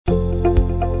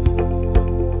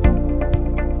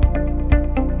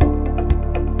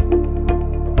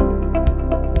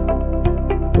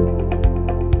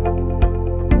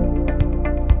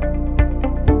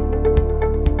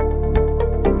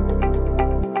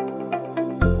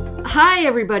Hi,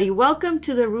 everybody. Welcome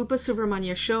to the Rupa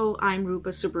Subramanya Show. I'm Rupa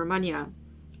Subramanya.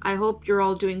 I hope you're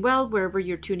all doing well wherever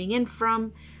you're tuning in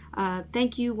from.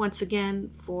 Thank you once again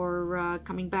for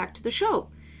coming back to the show.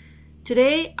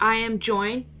 Today, I am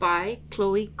joined by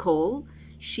Chloe Cole.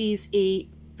 She's a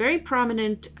very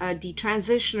prominent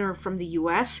detransitioner from the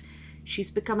US.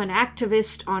 She's become an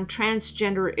activist on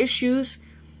transgender issues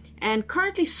and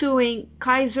currently suing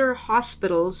Kaiser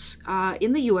hospitals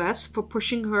in the US for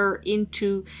pushing her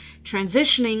into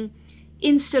transitioning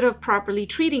instead of properly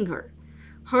treating her.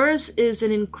 Hers is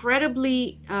an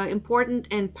incredibly important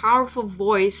and powerful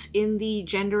voice in the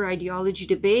gender ideology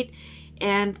debate,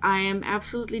 and I am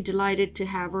absolutely delighted to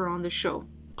have her on the show.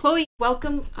 Chloe,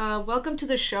 welcome to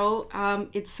the show.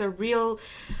 It's a real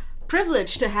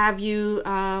privilege to have you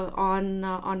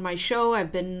on my show.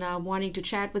 I've been wanting to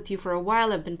chat with you for a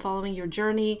while. I've been following your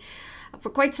journey for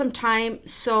quite some time.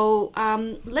 So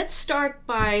let's start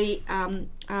by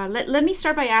let me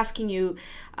start by asking you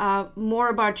more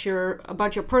about your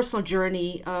personal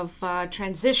journey of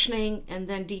transitioning and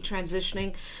then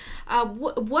detransitioning.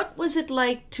 What was it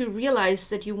like to realize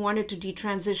that you wanted to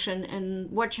detransition,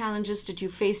 and what challenges did you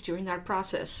face during that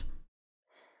process?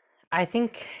 I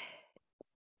think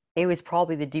it was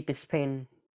probably the deepest pain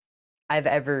I've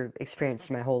ever experienced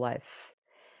in my whole life.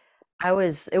 It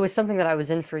was something that I was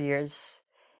in for years,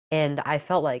 and I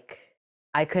felt like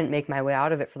I couldn't make my way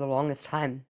out of it for the longest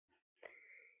time.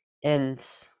 And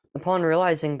upon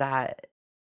realizing that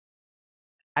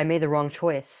I made the wrong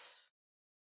choice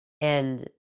and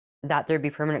that there'd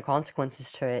be permanent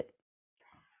consequences to it,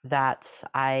 that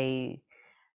I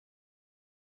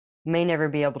may never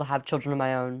be able to have children of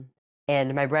my own,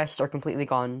 and my breasts are completely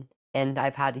gone, and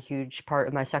I've had a huge part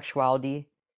of my sexuality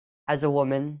as a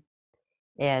woman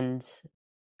and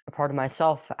a part of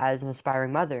myself as an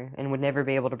aspiring mother and would never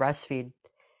be able to breastfeed.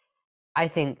 I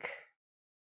think,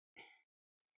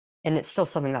 and it's still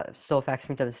something that still affects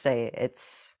me to this day,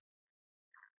 it's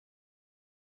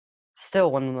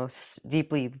still one of the most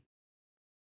deeply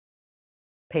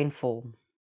painful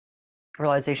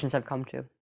realizations I've come to.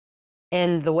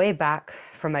 And the way back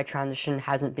from my transition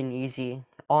hasn't been easy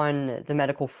on the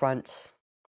medical front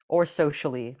or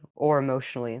socially or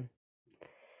emotionally.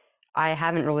 I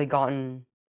haven't really gotten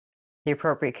the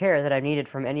appropriate care that I needed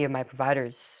from any of my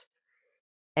providers,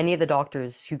 any of the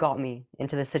doctors who got me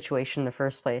into this situation in the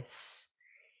first place.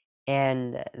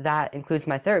 And that includes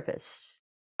my therapist.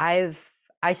 I've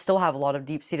I still have a lot of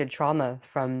deep-seated trauma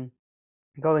from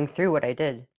going through what I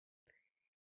did.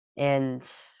 And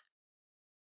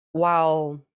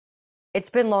while it's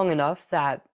been long enough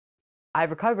that I've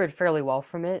recovered fairly well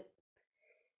from it,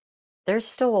 there's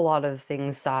still a lot of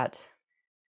things that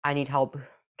I need help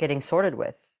getting sorted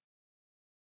with.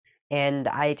 And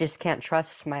I just can't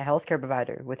trust my healthcare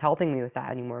provider with helping me with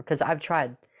that anymore because I've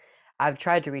tried. I've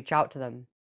tried to reach out to them.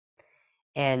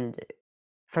 And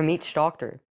from each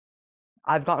doctor,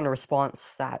 I've gotten a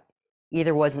response that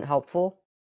either wasn't helpful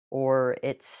or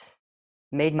it's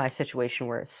made my situation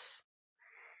worse.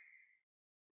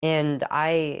 And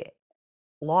I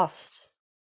lost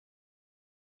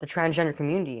the transgender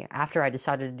community after I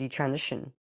decided to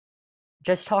detransition.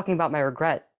 Just talking about my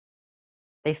regret,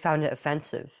 they found it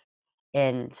offensive.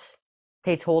 And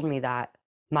they told me that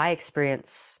my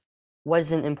experience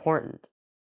wasn't important,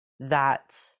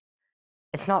 that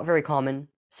it's not very common,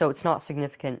 so it's not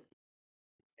significant.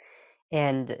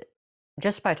 And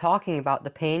just by talking about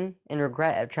the pain and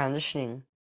regret of transitioning,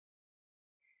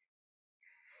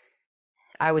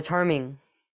 I was harming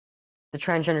the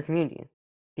transgender community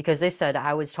because they said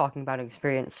I was talking about an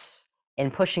experience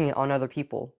and pushing it on other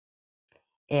people.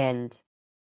 And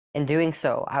in doing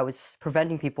so, I was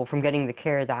preventing people from getting the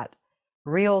care that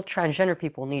real transgender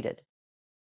people needed.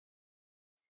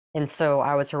 And so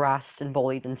I was harassed and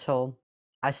bullied until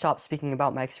I stopped speaking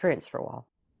about my experience for a while.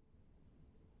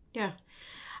 Yeah.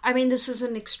 I mean, this is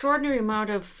an extraordinary amount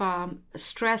of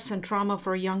stress and trauma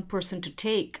for a young person to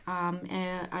take. How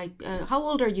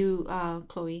old are you,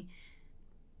 Chloe?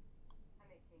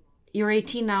 You're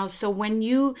 18 now. So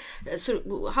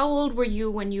how old were you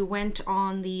when you went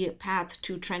on the path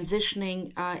to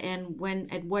transitioning?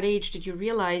 And at what age did you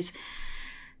realize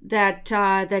that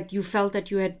you felt that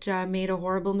you had made a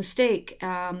horrible mistake?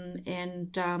 What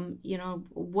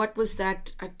was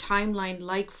that timeline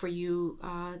like for you?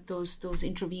 Those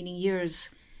intervening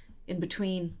years in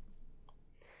between.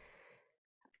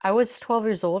 I was 12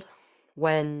 years old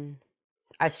when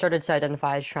I started to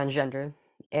identify as transgender,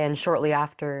 and shortly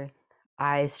after,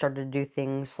 I started to do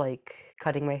things like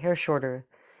cutting my hair shorter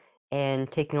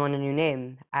and taking on a new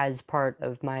name as part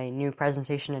of my new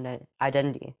presentation and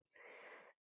identity.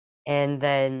 And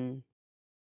then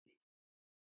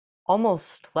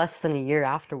almost less than a year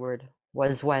afterward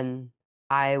was when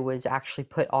I was actually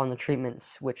put on the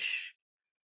treatments, which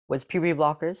was puberty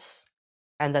blockers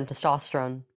and then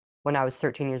testosterone when I was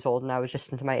 13 years old and I was just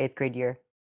into my 8th grade year.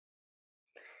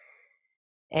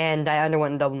 And I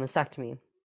underwent a double mastectomy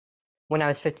when I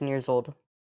was 15 years old,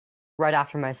 right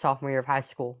after my sophomore year of high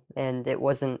school. And it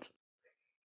wasn't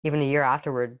even a year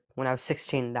afterward, when I was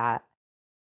 16, that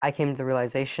I came to the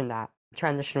realization that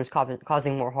transition was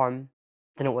causing more harm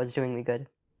than it was doing me good.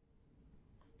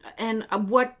 And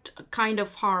what kind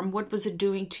of harm? What was it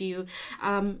doing to you?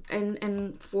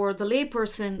 And for the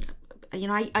layperson,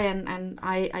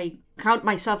 I count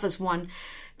myself as one.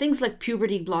 Things like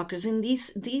puberty blockers, and these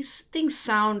things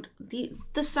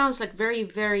this sounds like very,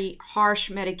 very harsh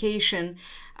medication.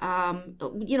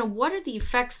 What are the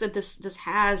effects that this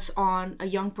has on a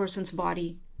young person's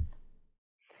body?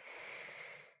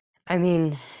 I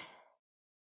mean,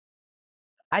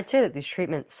 I'd say that these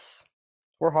treatments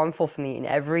were harmful for me in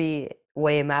every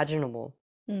way imaginable.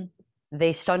 Mm.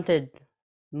 They stunted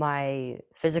my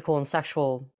physical and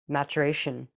sexual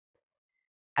maturation,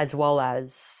 as well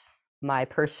as my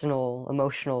personal,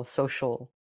 emotional,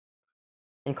 social,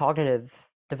 and cognitive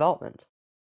development.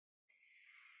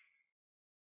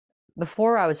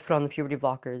 Before I was put on the puberty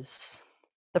blockers,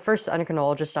 the first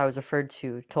endocrinologist I was referred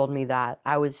to told me that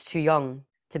I was too young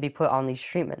to be put on these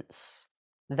treatments,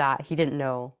 that he didn't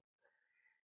know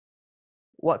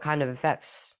what kind of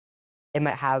effects it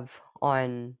might have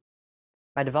on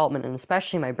my development and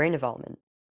especially my brain development.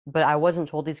 But I wasn't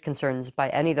told these concerns by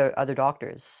any of the other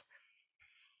doctors.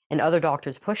 And other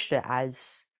doctors pushed it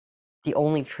as the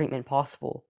only treatment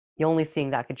possible, the only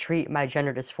thing that could treat my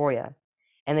gender dysphoria.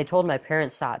 And they told my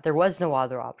parents that there was no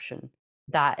other option,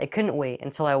 that it couldn't wait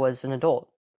until I was an adult,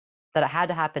 that it had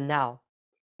to happen now.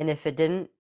 And if it didn't,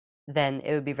 then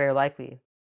it would be very likely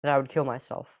that I would kill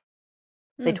myself.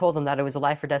 They told them that it was a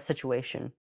life or death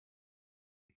situation.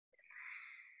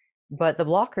 But the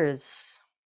blockers,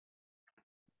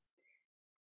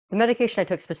 the medication I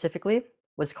took specifically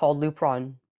was called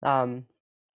Lupron. And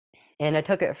I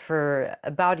took it for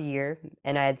about a year,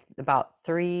 and I had about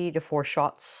 3 to 4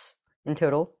 shots in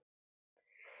total.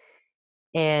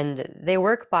 And they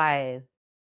work by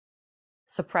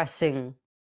suppressing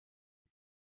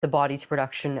the body's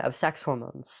production of sex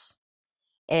hormones.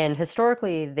 And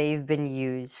historically, they've been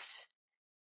used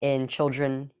in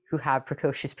children who have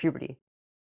precocious puberty.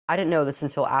 I didn't know this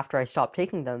until after I stopped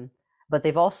taking them, but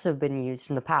they've also been used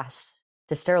in the past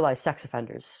to sterilize sex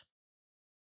offenders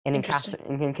and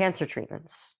in cancer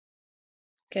treatments.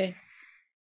 Okay.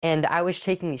 And I was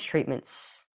taking these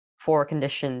treatments for a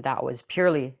condition that was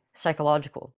purely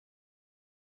psychological.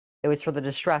 It was for the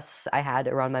distress I had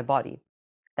around my body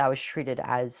that was treated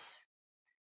as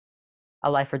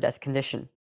a life or death condition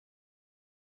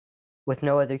with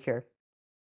no other cure.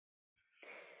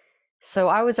 So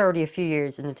I was already a few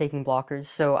years into taking blockers,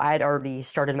 so I had already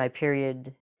started my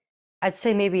period, I'd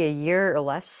say maybe a year or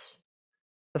less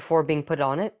before being put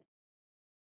on it.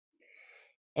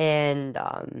 And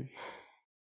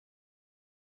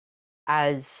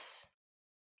as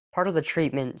part of the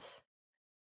treatment,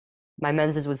 my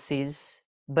menses would cease,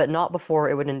 but not before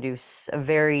it would induce a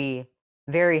very,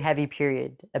 very heavy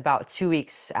period, about 2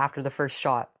 weeks after the first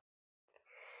shot.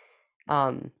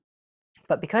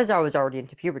 But because I was already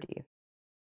into puberty,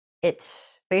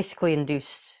 it basically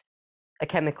induced a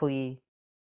chemically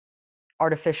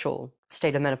artificial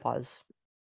state of menopause.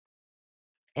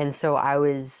 And so I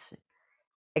was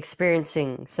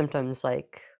experiencing symptoms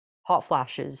like hot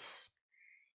flashes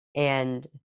and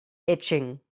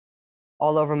itching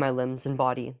all over my limbs and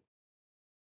body.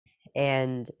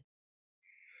 And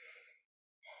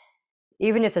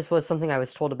even if this was something I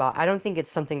was told about, I don't think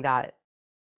it's something that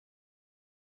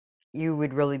you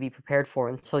would really be prepared for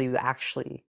until you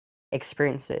actually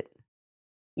experience it.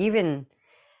 Even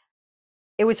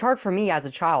it was hard for me as a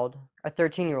child, a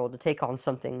 13-year-old, to take on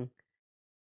something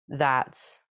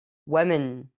that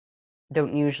women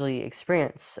don't usually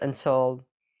experience until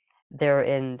they're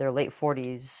in their late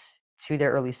 40s to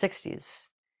their early 60s.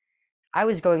 I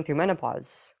was going through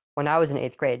menopause when I was in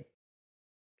 8th grade.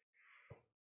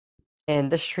 And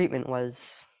this treatment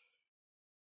was,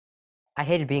 I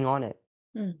hated being on it.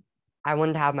 I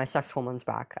wanted to have my sex hormones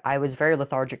back. I was very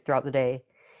lethargic throughout the day,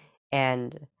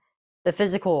 and the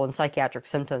physical and psychiatric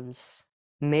symptoms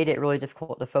made it really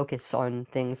difficult to focus on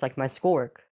things like my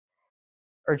schoolwork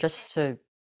or just to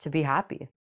be happy.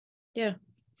 Yeah.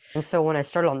 And so when I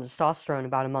started on testosterone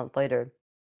about a month later,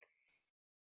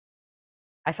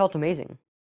 I felt amazing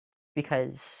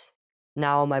because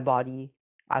now my body,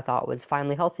 I thought, was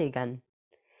finally healthy again.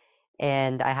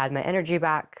 And I had my energy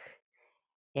back,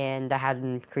 and I had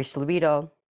an increased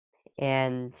libido,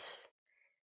 and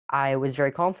I was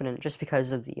very confident just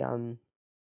because of the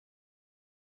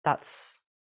that's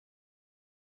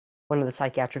one of the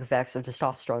psychiatric effects of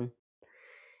testosterone.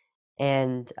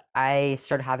 And I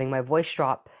started having my voice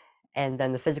drop, and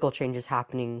then the physical changes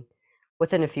happening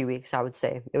within a few weeks, I would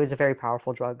say. It was a very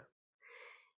powerful drug,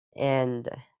 and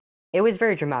it was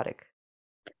very dramatic.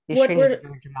 These What changes were were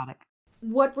very dramatic.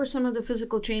 what were some of the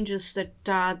physical changes that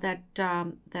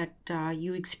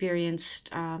you experienced?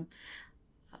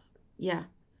 Yeah,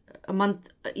 a month.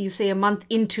 You say a month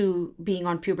into being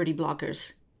on puberty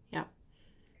blockers. Yeah.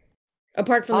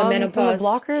 Apart from the From the menopause.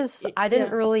 blockers, I didn't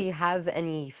Yeah. really have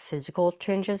any physical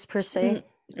changes per se,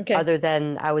 Mhm. Okay. other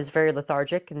than I was very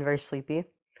lethargic and very sleepy.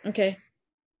 Okay.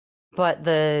 But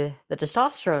the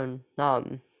testosterone,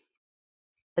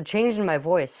 the change in my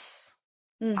voice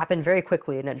Mm. happened very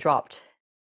quickly and it dropped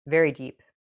very deep.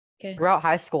 Okay. Throughout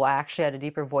high school, I actually had a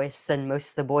deeper voice than most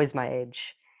of the boys my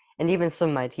age, and even some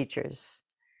of my teachers.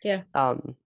 Yeah.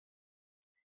 Um,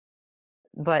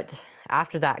 but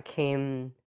after that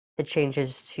came the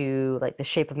changes to like the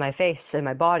shape of my face and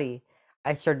my body.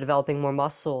 I started developing more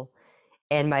muscle,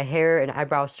 and my hair and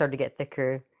eyebrows started to get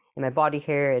thicker, and my body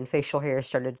hair and facial hair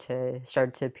started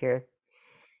to appear.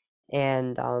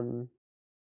 And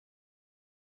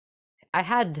I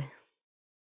had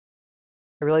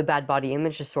a really bad body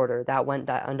image disorder that went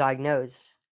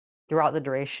undiagnosed throughout the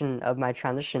duration of my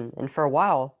transition. And for a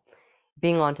while,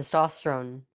 being on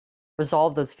testosterone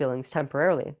resolved those feelings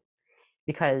temporarily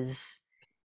because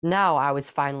now I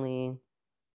finally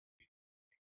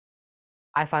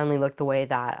looked the way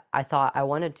that I thought I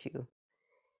wanted to.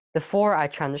 Before I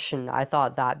transitioned, I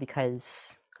thought that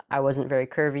because I wasn't very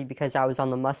curvy, because I was on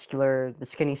the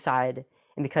skinny side,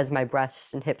 and because my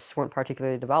breasts and hips weren't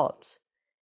particularly developed,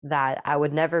 that I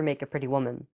would never make a pretty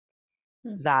woman,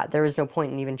 Mm. that there was no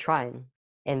point in even trying,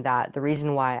 and that the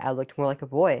reason why I looked more like a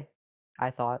boy,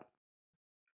 I thought,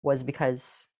 was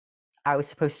because I was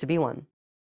supposed to be one.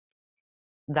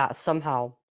 That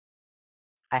somehow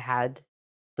I had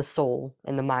the soul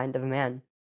and the mind of a man,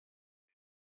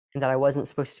 and that I wasn't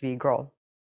supposed to be a girl,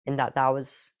 and that that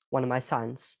was one of my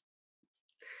signs.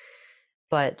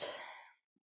 But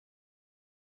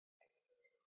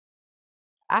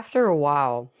after a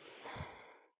while,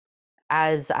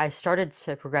 as I started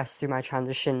to progress through my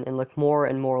transition and look more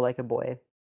and more like a boy,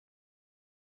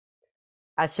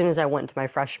 as soon as I went into my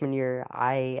freshman year,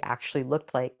 I actually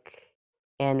looked like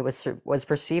and was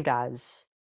perceived as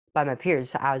by my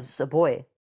peers as a boy,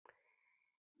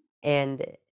 and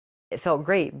it felt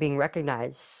great being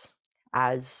recognized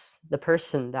as the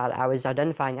person that I was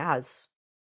identifying as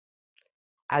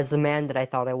the man that I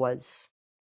thought I was.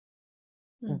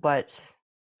 Mm. But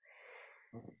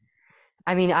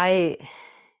I mean, I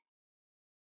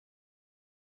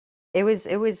it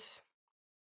was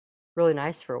really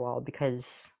nice for a while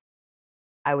because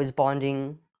I was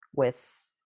bonding with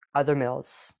other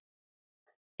males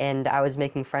and I was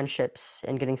making friendships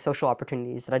and getting social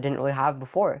opportunities that I didn't really have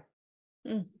before.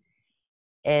 Mm.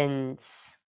 And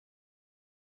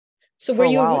So were for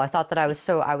a while you I thought that I was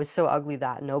so ugly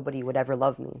that nobody would ever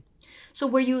love me. so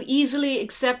were you easily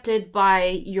accepted by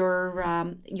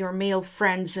your male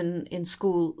friends in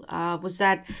school?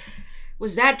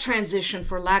 Was that transition,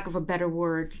 for lack of a better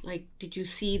word, like did you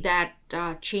see that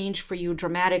change for you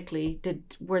dramatically?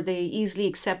 Did Were they easily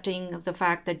accepting of the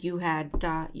fact that you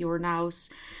were now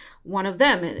one of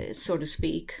them, so to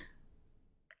speak?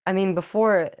 I mean,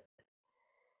 before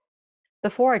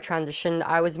I transitioned,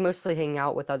 I was mostly hanging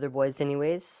out with other boys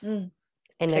anyways, Mm.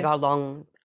 and I Okay. got along.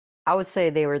 I would say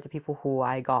they were the people who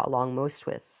I got along most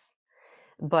with.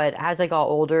 But as I got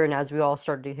older and as we all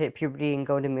started to hit puberty and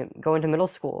go into middle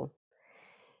school,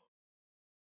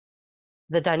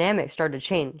 the dynamic started to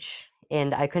change,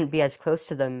 and I couldn't be as close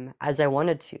to them as I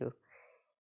wanted to.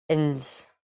 And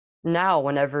now,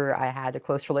 whenever I had a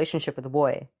close relationship with a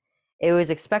boy, it was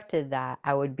expected that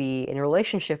I would be in a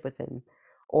relationship with him,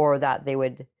 or that they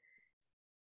would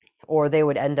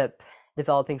end up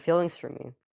developing feelings for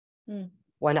me Mm.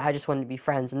 when I just wanted to be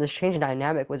friends. And this change in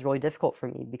dynamic was really difficult for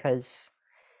me because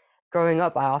growing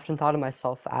up, I often thought of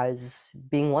myself as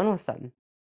being one with them.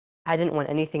 I didn't want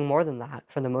anything more than that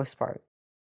for the most part.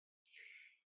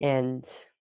 And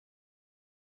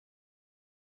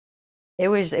it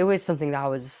was something that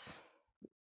was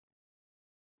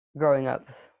growing up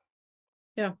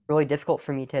Yeah. really difficult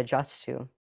for me to adjust to.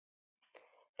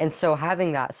 And so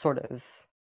having that sort of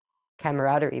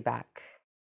camaraderie back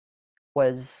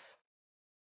was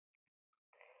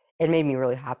it made me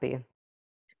really happy.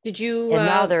 Did you And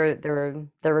now there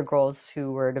were girls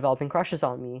who were developing crushes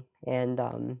on me,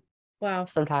 and Wow.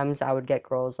 Sometimes I would get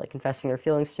girls like confessing their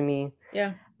feelings to me.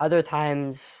 Yeah. Other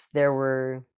times there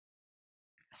were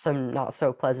some not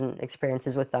so pleasant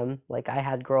experiences with them. Like I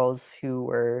had girls who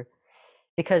were,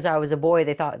 because I was a boy,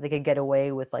 they thought they could get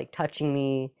away with like touching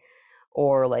me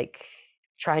or like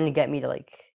trying to get me to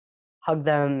like hug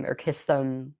them or kiss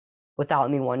them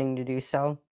without me wanting to do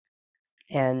so.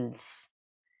 And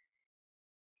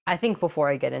I think before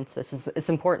I get into this, it's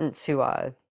important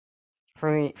to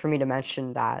for me to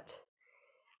mention that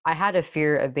I had a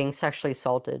fear of being sexually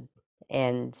assaulted,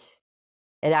 and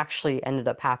it actually ended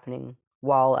up happening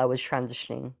while I was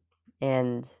transitioning.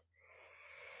 And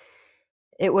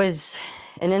it was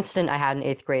an incident I had in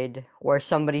 8th grade where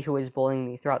somebody who was bullying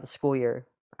me throughout the school year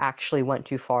actually went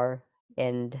too far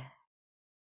and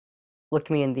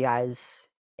looked me in the eyes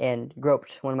and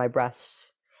groped one of my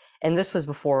breasts. And this was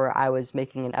before I was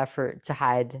making an effort to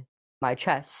hide my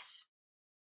chest.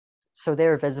 So they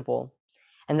were visible.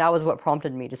 And that was what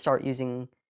prompted me to start using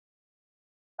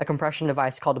a compression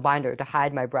device called a binder to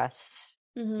hide my breasts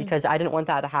Mm-hmm. because I didn't want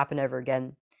that to happen ever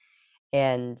again.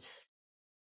 And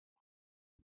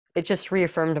it just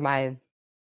reaffirmed my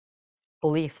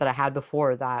belief that I had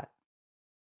before that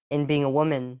in being a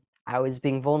woman, I was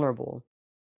being vulnerable,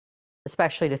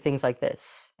 especially to things like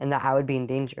this, and that I would be in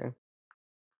danger.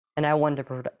 And I wanted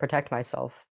to protect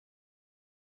myself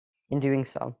in doing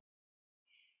so.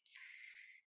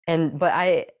 But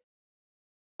I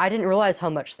didn't realize how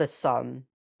much the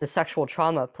sexual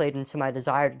trauma played into my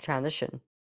desire to transition.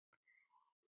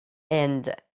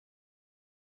 And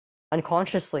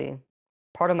unconsciously,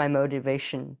 part of my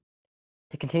motivation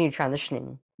to continue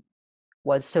transitioning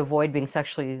was to avoid being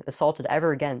sexually assaulted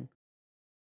ever again.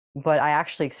 But I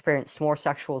actually experienced more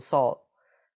sexual assault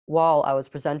while I was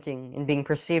presenting and being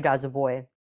perceived as a boy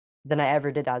than I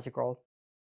ever did as a girl.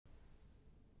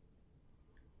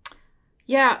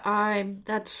 Yeah,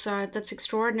 that's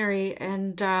extraordinary,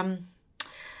 and um,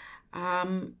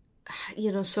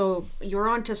 so you're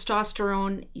on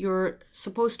testosterone. You're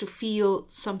supposed to feel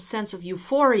some sense of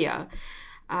euphoria,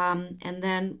 and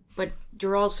then, but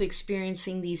you're also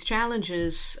experiencing these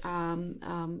challenges.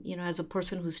 As a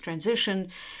person who's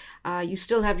transitioned, you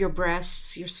still have your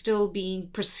breasts. You're still being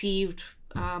perceived.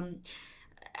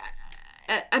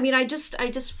 I mean, I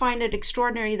just find it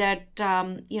extraordinary that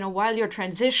while you're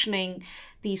transitioning,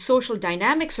 the social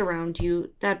dynamics around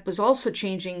you that was also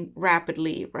changing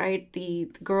rapidly, right? The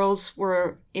girls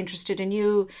were interested in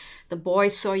you, the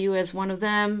boys saw you as one of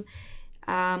them,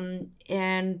 and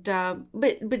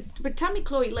but tell me,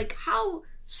 Chloe, like how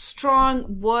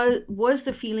strong was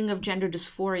the feeling of gender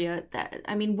dysphoria? That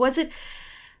I mean, was it?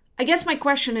 I guess my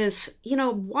question is,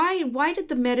 why did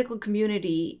the medical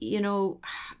community,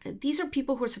 these are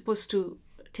people who are supposed to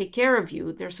take care of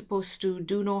you. They're supposed to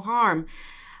do no harm.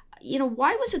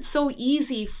 Why was it so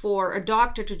easy for a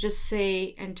doctor to just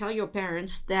say and tell your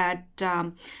parents that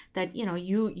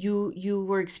you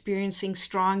were experiencing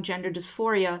strong gender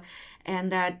dysphoria,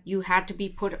 and that you had to be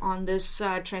put on this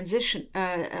transition,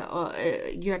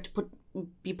 you had to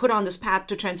be put on this path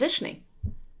to transitioning?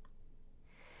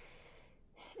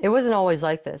 It wasn't always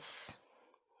like this.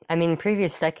 I mean,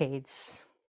 previous decades,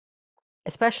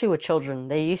 especially with children,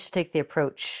 they used to take the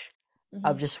approach of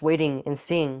Mm-hmm. just waiting and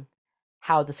seeing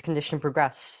how this condition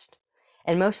progressed.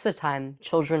 And most of the time,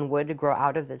 children would grow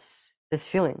out of this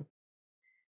feeling.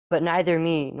 But neither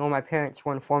me nor my parents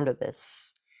were informed of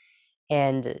this.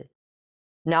 And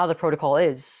now the protocol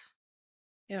is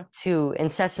Yeah. to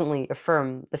incessantly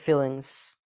affirm the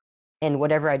feelings and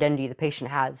whatever identity the patient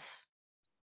has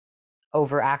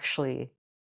over actually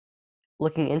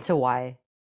looking into why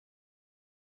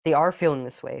they are feeling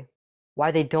this way,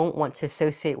 why they don't want to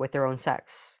associate with their own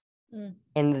sex, Mm.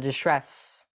 and the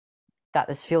distress that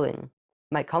this feeling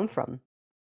might come from.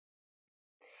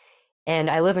 And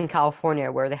I live in California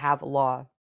where they have a law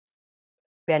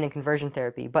banning conversion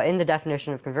therapy, but in the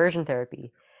definition of conversion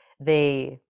therapy,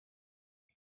 they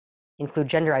include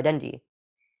gender identity.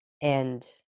 And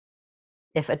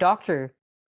if a doctor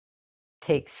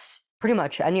takes pretty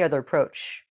much any other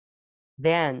approach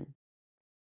than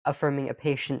affirming a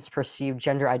patient's perceived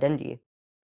gender identity,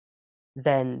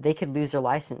 then they could lose their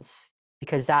license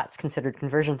because that's considered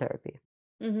conversion therapy.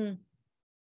 Mm-hmm.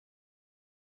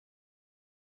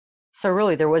 So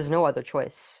really, there was no other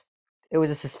choice. It was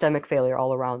a systemic failure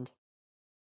all around.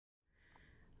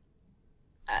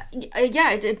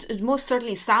 Yeah, it most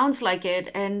certainly sounds like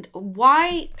it. And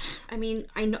why? I mean,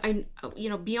 I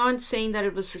know, beyond saying that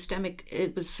it was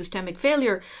systemic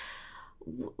failure.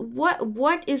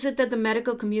 What is it that the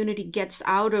medical community gets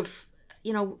out of,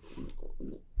 you know,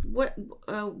 what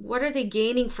are they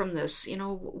gaining from this?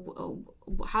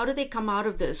 how do they come out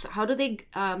of this? How do they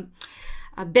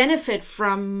benefit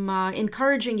from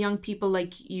encouraging young people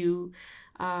like you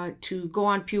to go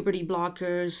on puberty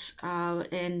blockers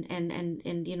and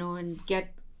and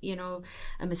get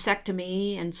a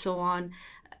mastectomy and so on?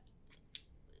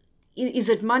 Is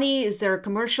it money? Is there a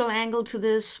commercial angle to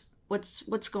this?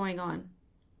 What's going on?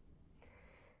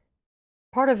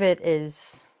 Part of it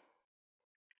is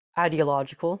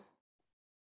ideological,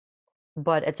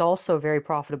 but it's also very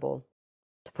profitable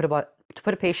to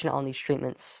put a patient on these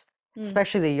treatments, Mm,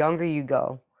 especially the younger you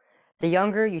go. The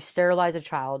younger you sterilize a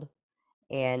child,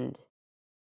 and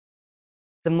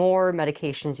the more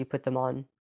medications you put them on,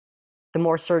 the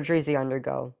more surgeries they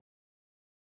undergo,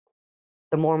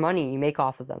 the more money you make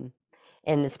off of them.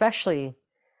 And especially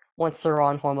once they're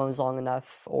on hormones long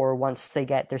enough, or once they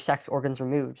get their sex organs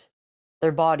removed,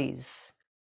 their bodies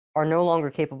are no longer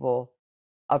capable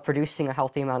of producing a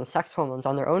healthy amount of sex hormones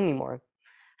on their own anymore.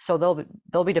 So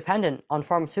they'll be dependent on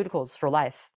pharmaceuticals for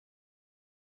life.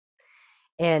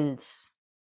 And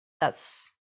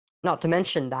that's not to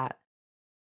mention that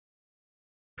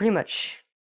pretty much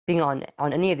being on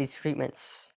any of these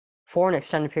treatments for an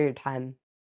extended period of time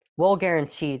will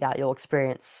guarantee that you'll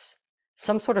experience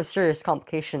some sort of serious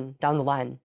complication down the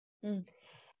line. mm,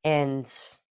 And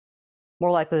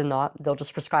more likely than not, they'll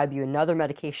just prescribe you another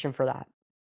medication for that.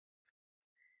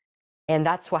 And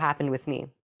that's what happened with me.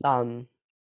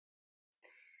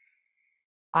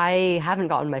 I haven't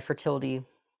gotten my fertility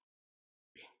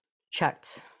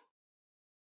checked,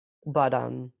 but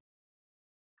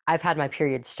I've had my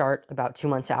period start about 2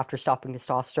 months after stopping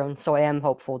testosterone, so I am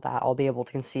hopeful that I'll be able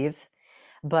to conceive.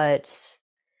 But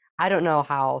I don't know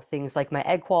how things like my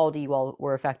egg quality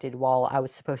were affected while I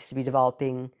was supposed to be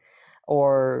developing,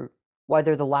 or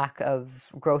whether the lack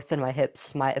of growth in my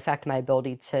hips might affect my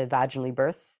ability to vaginally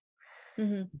birth.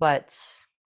 mm-hmm, But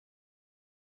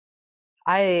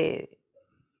I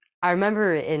I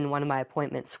remember in one of my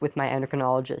appointments with my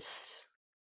endocrinologist,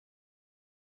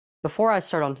 before I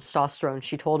started on testosterone,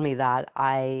 she told me that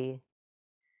I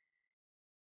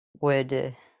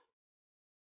would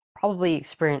probably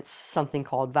experience something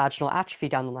called vaginal atrophy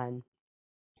down the line.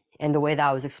 And the way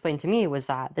that was explained to me was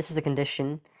that this is a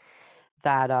condition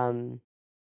that,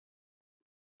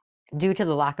 due to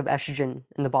the lack of estrogen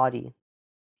in the body,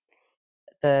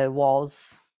 the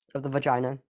walls of the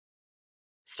vagina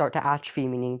start to atrophy,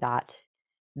 meaning that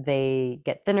they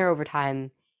get thinner over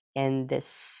time, and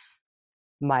this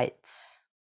might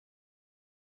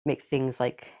make things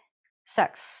like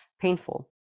sex painful,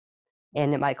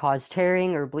 and it might cause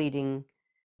tearing or bleeding,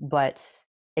 but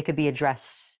it could be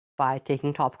addressed by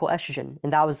taking topical estrogen,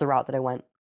 and that was the route that I went.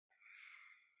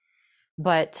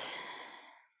 But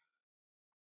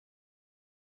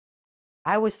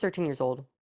I was 13 years old,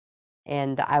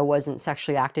 and I wasn't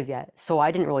sexually active yet, so I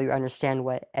didn't really understand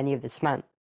what any of this meant.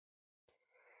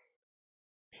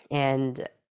 And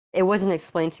it wasn't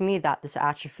explained to me that this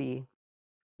atrophy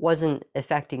wasn't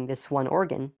affecting this one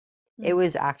organ. It mm,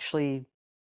 was actually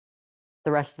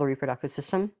the rest of the reproductive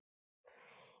system,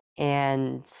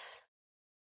 and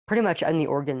pretty much any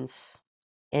organs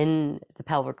in the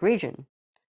pelvic region.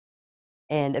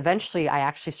 And eventually, I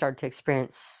actually started to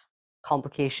experience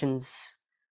complications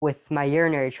with my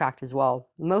urinary tract as well,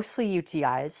 mostly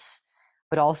UTIs,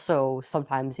 but also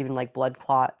sometimes even like blood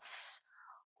clots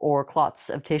or clots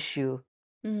of tissue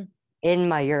mm, in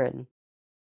my urine.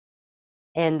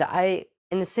 And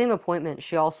in the same appointment,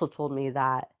 she also told me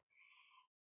that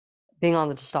being on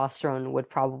the testosterone would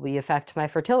probably affect my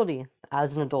fertility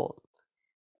as an adult.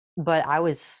 But I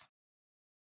was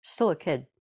still a kid.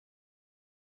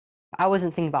 I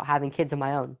wasn't thinking about having kids of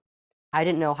my own. I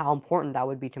didn't know how important that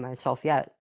would be to myself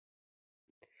yet.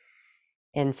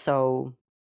 And so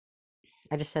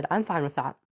I just said, I'm fine with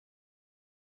that.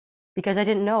 Because I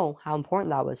didn't know how important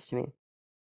that was to me.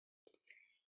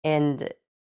 And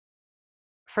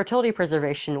fertility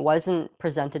preservation wasn't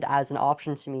presented as an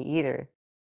option to me either.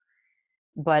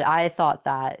 But I thought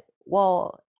that,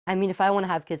 well, I mean, if I want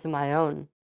to have kids of my own,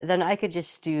 then I could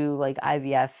just do like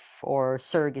IVF or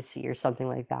surrogacy or something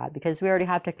like that, because we already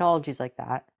have technologies like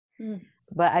that. mm.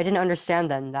 But I didn't understand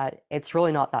then that it's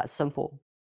really not that simple,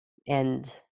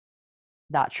 and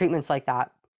that treatments like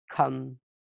that come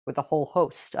with a whole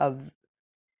host of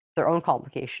their own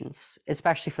complications,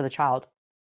 especially for the child.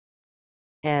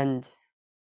 And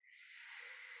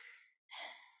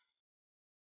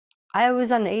I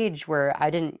was at an age where I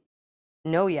didn't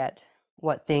know yet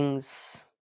what things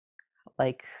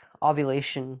like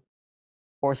ovulation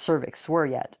or cervix were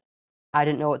yet. I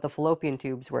didn't know what the fallopian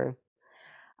tubes were.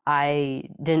 I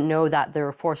didn't know that there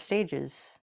were 4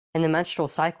 stages in the menstrual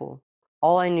cycle.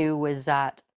 All I knew was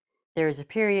that there is a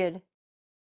period,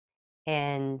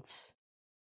 and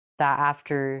that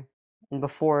after and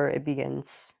before it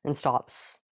begins and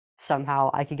stops, somehow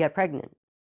I could get pregnant.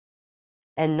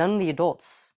 And none of the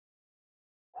adults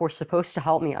who were supposed to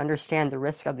help me understand the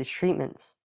risk of these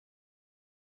treatments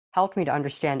helped me to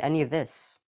understand any of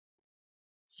this.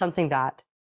 Something that,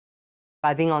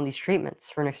 by being on these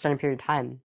treatments for an extended period of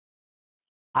time,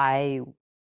 I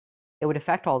it would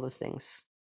affect all those things.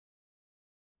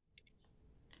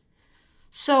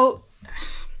 So,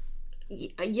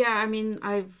 yeah, I mean,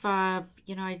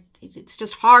 it's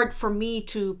just hard for me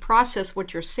to process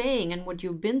what you're saying and what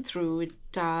you've been through.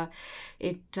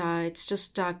 It's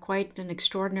just quite an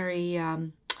extraordinary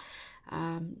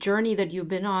journey that you've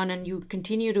been on, and you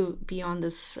continue to be on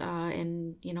this.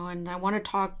 And I want to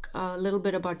talk a little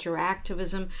bit about your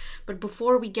activism. But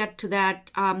before we get to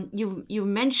that, you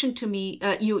mentioned to me,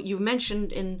 you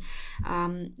mentioned in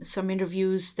some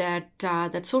interviews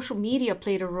that social media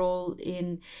played a role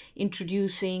in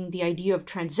introducing the idea of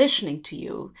transitioning to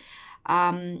you.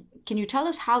 Can you tell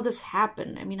us how this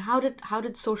happened? I mean, how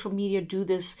did social media do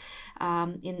this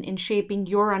in shaping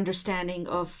your understanding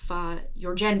of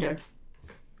your gender?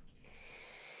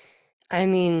 I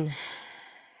mean,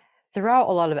 throughout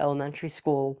a lot of elementary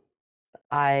school,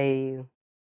 I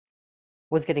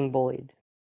was getting bullied.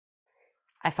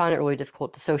 I found it really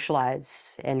difficult to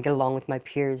socialize and get along with my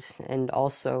peers and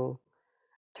also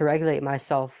to regulate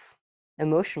myself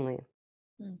emotionally.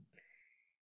 Mm.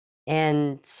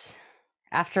 And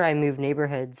after I moved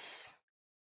neighborhoods,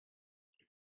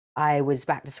 I was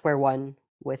back to square one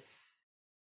with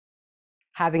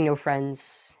having no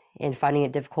friends and finding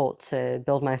it difficult to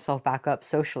build myself back up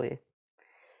socially.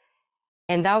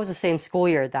 And that was the same school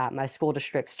year that my school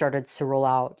district started to roll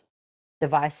out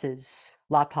devices,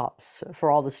 laptops for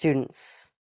all the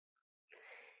students.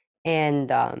 And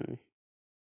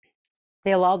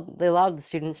they allowed the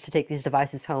students to take these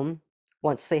devices home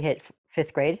once they hit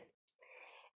fifth grade,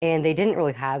 and they didn't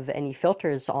really have any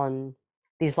filters on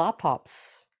these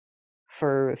laptops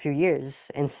for a few years,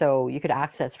 and so you could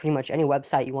access pretty much any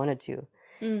website you wanted to.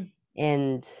 Mm.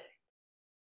 And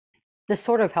this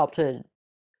sort of helped to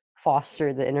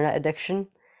foster the internet addiction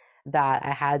that I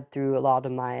had through a lot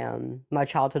of my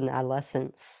childhood and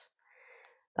adolescence.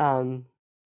 Um,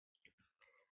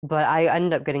 but I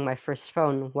ended up getting my first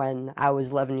phone when I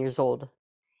was 11 years old,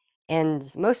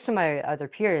 and most of my other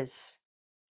peers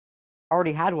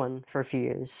already had one for a few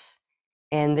years,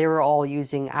 and they were all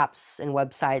using apps and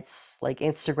websites like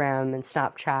Instagram and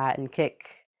Snapchat and Kik.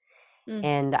 Mm.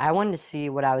 And I wanted to see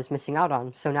what I was missing out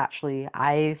on. So naturally,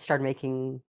 I started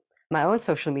making my own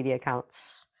social media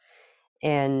accounts.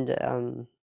 And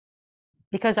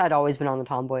because I'd always been on the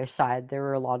tomboyish side, there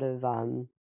were a lot of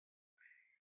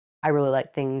I really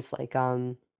liked things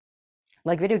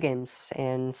like video games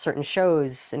and certain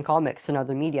shows and comics and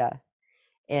other media.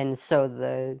 And so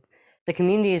the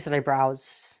communities that I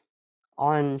browsed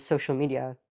on social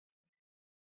media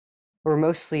were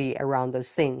mostly around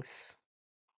those things.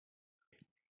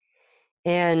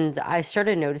 And I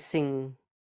started noticing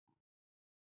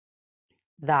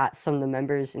that some of the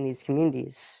members in these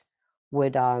communities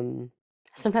would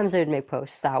sometimes they would make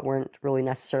posts that weren't really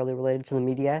necessarily related to the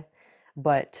media,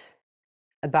 but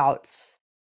about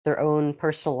their own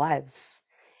personal lives.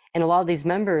 And a lot of these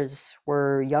members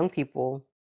were young people,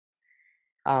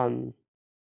 um,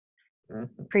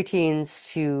 preteens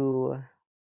to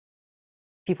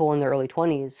people in their early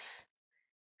 20s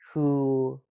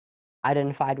who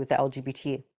identified with the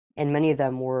LGBT, and many of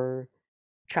them were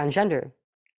transgender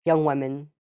young women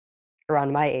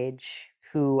around my age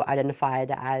who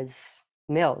identified as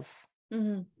males.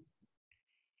 Mm-hmm.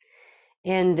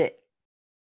 And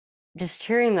just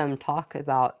hearing them talk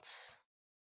about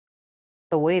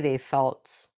the way they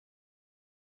felt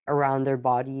around their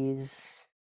bodies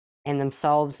and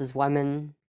themselves as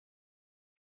women,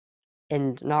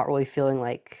 and not really feeling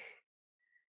like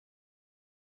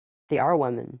they are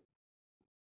women,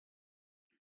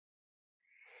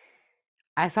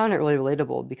 I found it really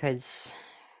relatable because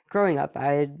growing up,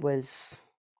 I was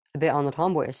a bit on the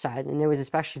tomboyish side, and it was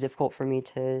especially difficult for me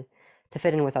to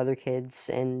fit in with other kids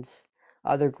and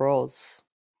other girls.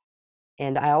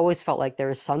 And I always felt like there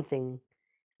was something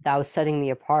that was setting me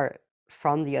apart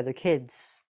from the other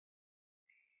kids.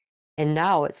 And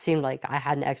now it seemed like I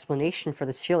had an explanation for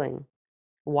this feeling,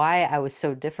 why I was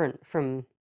so different from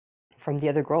the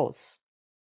other girls.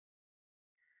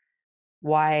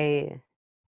 Why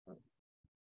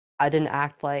I didn't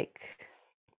act like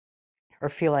or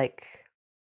feel like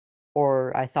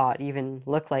or I thought even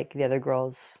look like the other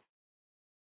girls.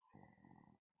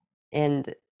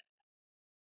 And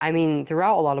I mean,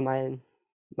 throughout a lot of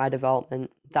my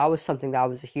development, that was something that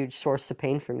was a huge source of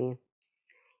pain for me.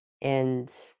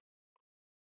 And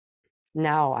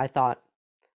now I thought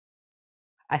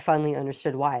I finally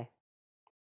understood why.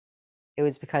 It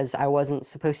was because I wasn't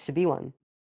supposed to be one.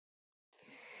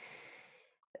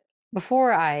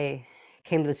 Before I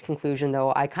came to this conclusion,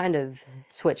 though, I kind of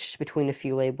switched between a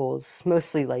few labels,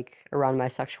 mostly like around my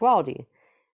sexuality.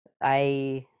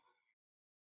 I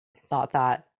thought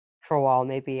that for a while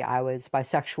maybe I was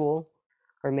bisexual,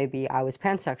 or maybe I was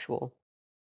pansexual.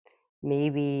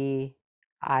 Maybe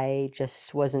I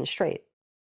just wasn't straight.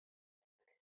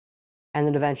 And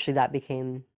then eventually that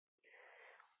became,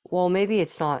 well, maybe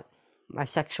it's not my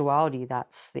sexuality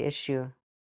that's the issue.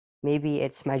 Maybe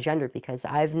it's my gender, because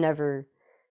I've never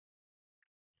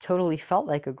totally felt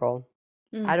like a girl.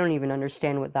 I Mm. don't even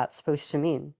understand what that's supposed to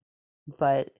mean.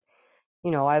 But,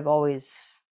 I've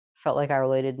always felt like I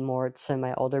related more to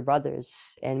my older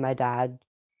brothers and my dad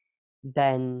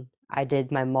than I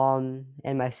did my mom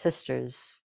and my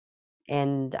sisters.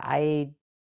 And the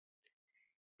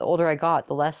older I got,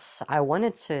 the less I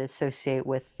wanted to associate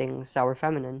with things that were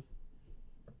feminine.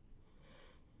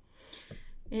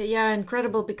 Yeah,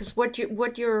 incredible. Because what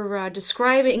you're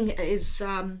describing is,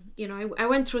 I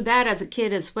went through that as a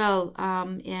kid as well,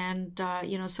 and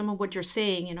some of what you're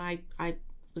saying, I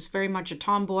was very much a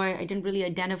tomboy. I didn't really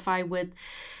identify with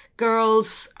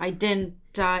girls. I didn't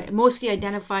mostly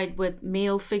identified with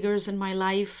male figures in my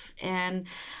life, and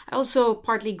I also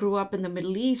partly grew up in the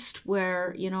Middle East,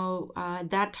 where at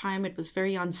that time it was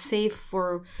very unsafe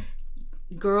for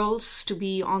girls to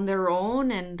be on their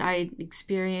own, and I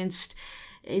experienced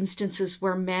instances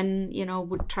where men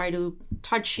would try to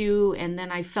touch you, and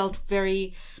then I felt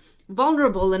very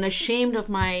vulnerable and ashamed of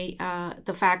my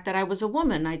the fact that I was a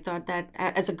woman. I thought that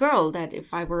as a girl, that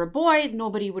if I were a boy,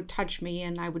 nobody would touch me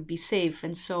and I would be safe.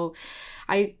 And so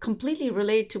I completely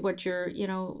relate to what you're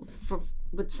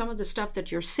with some of the stuff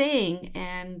that you're saying.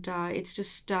 And it's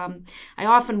just I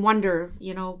often wonder,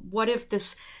 what if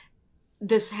this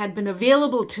had been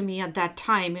available to me at that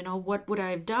time, what would I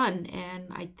have done? And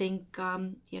I think,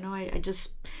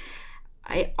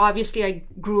 I obviously I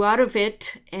grew out of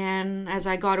it, and as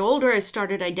I got older, I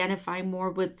started identifying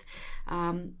more with,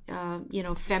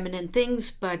 feminine things.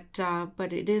 But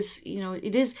it is,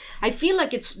 it is. I feel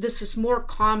like this is more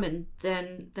common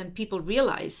than people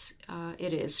realize.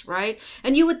 It is, right,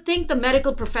 and you would think the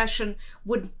medical profession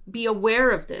would be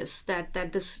aware of this. That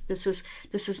this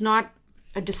is not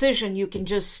a decision you can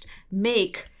just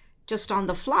make just on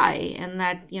the fly, and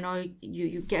that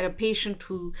you get a patient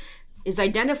who is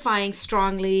identifying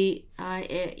strongly,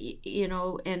 and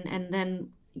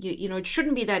then it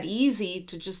shouldn't be that easy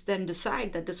to just then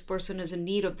decide that this person is in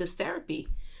need of this therapy.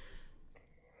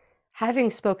 Having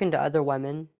spoken to other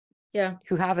women Yeah.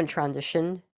 who haven't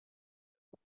transitioned,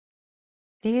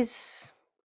 these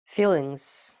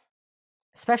feelings,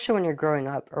 especially when you're growing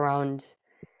up around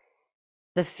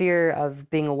the fear of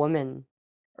being a woman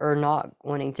or not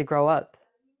wanting to grow up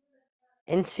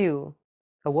into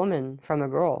a woman from a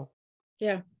girl,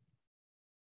 Yeah.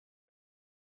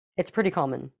 it's pretty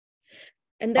common.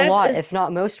 And A that lot, is, if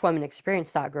not most women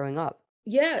experience that growing up.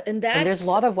 yeah, and And there's a that's,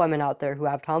 lot of women out there who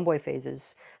have tomboy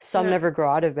phases. Some yeah, never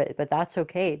grow out of it, but that's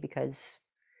okay because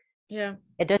yeah.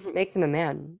 it doesn't make them a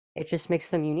man. It just makes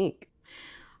them unique.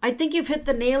 I think you've hit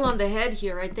the nail on the head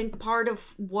here. I think part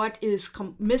of what is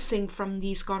missing from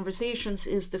these conversations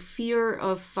is the fear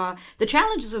of the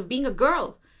challenges of being a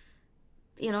girl.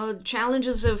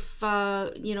 Challenges of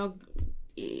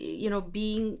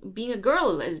being a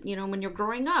girl, as when you're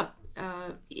growing up.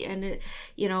 And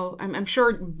I'm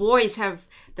sure boys have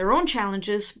their own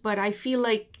challenges, but I feel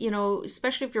like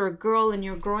especially if you're a girl and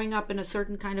you're growing up in a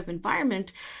certain kind of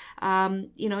environment,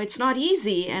 it's not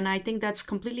easy, and I think that's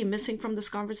completely missing from this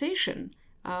conversation.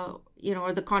 Or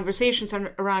the conversations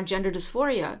around gender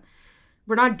dysphoria.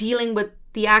 We're not dealing with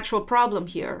the actual problem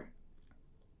here.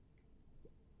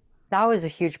 That was a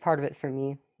huge part of it for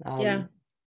me. Yeah.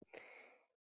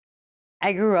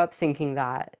 I grew up thinking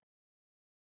that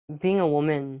being a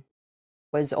woman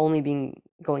was only being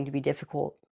going to be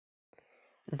difficult,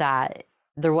 that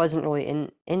there wasn't really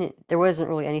in it, there wasn't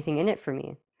really anything in it for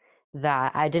me,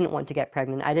 that I didn't want to get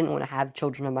pregnant, I didn't want to have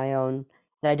children of my own,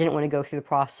 that I didn't want to go through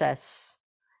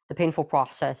the painful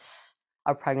process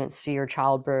of pregnancy or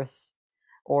childbirth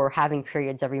or having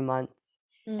periods every month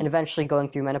and Mm. eventually going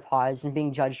through menopause and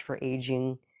being judged for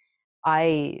aging.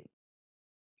 I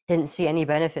didn't see any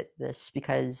benefit to this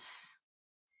because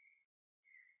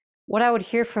what I would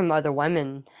hear from other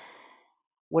women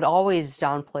would always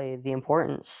downplay the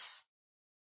importance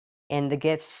and the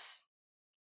gifts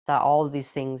that all of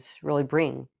these things really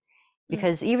bring. Mm.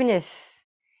 Because even if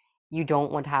you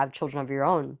don't want to have children of your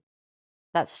own,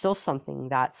 that's still something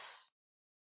that's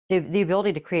the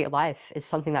ability to create life is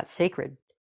something that's sacred.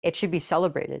 It should be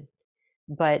celebrated.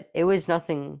 But it was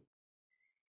nothing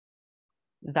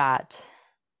that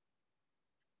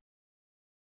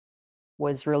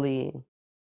was really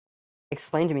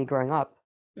explained to me growing up.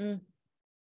 Mm.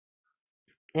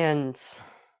 And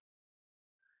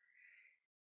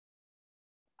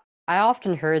I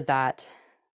often heard that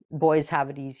boys have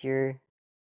it easier,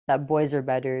 that boys are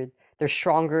better, they're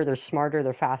stronger, they're smarter,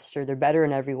 they're faster, they're better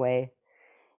in every way,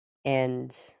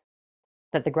 and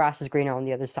that the grass is greener on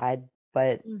the other side.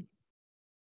 But Mm.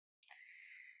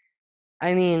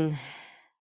 I mean,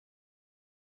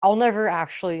 I'll never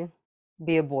actually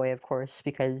be a boy, of course,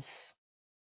 because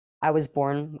I was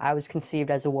conceived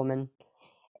as a woman,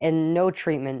 and no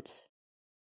treatment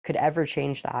could ever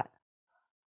change that.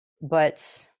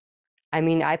 But I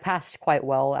mean, I passed quite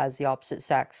well as the opposite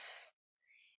sex.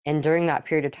 And during that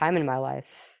period of time in my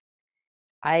life,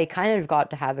 I kind of got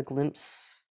to have a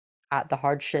glimpse at the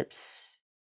hardships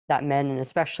that men, and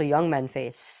especially young men,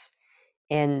 face.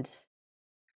 And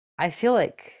I feel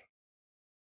like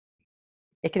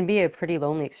it can be a pretty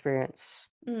lonely experience.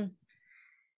 Mm.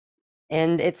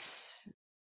 And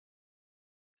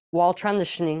while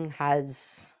transitioning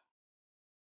has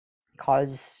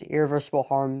caused irreversible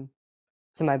harm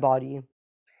to my body,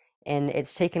 and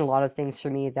it's taken a lot of things for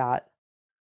me that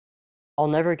I'll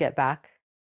never get back.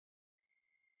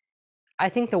 I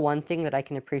think the one thing that I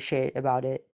can appreciate about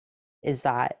it is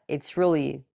that it's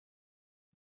really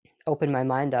opened my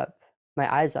mind up,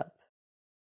 my eyes up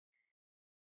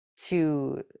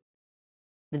to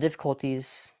the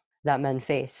difficulties that men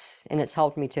face, and it's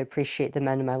helped me to appreciate the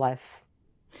men in my life.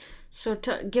 So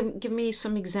give me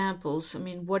some examples. I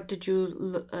mean, what did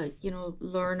you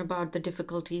learn about the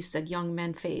difficulties that young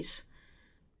men face?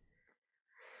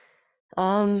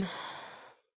 Um,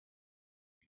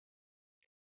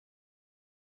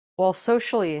 well,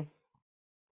 socially,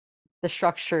 the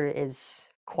structure is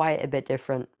quite a bit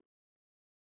different.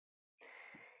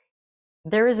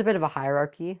 There is a bit of a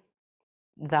hierarchy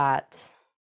that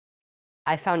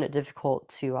I found it difficult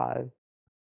to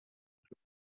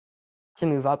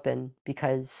move up in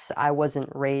because I wasn't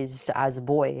raised as a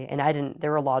boy, and I didn't. There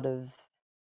were a lot of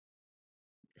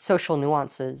social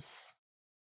nuances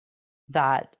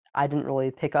that I didn't really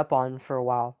pick up on for a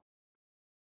while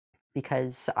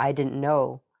because I didn't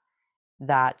know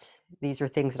that these are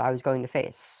things that I was going to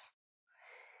face.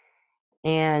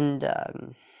 And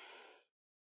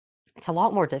it's a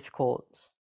lot more difficult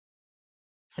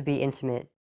to be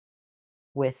intimate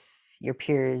with your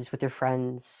peers, with your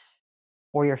friends,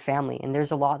 or your family. And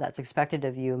there's a lot that's expected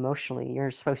of you emotionally.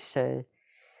 You're supposed to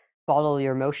bottle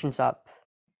your emotions up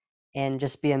and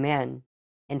just be a man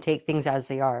and take things as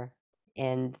they are.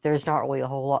 And there's not really a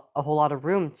whole lot of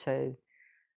room to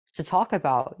talk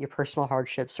about your personal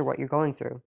hardships or what you're going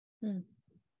through. Mm.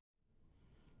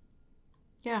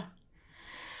 Yeah.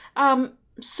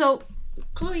 So,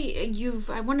 Chloe,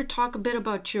 I want to talk a bit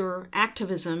about your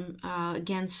activism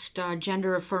against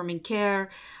gender affirming care.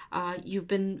 You've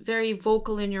been very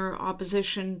vocal in your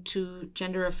opposition to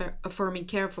gender affirming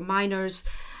care for minors,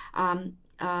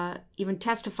 even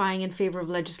testifying in favor of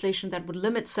legislation that would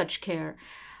limit such care.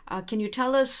 Can you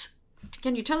tell us?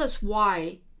 Can you tell us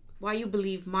why you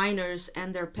believe minors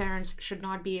and their parents should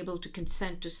not be able to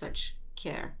consent to such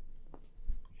care?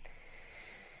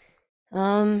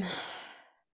 Um,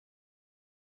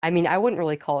 I mean, I wouldn't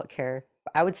really call it care.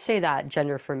 I would say that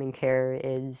gender affirming care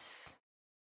is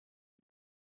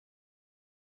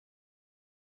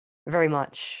very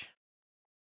much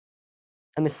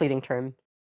a misleading term.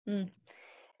 Mm.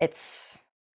 It's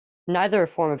neither a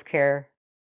form of care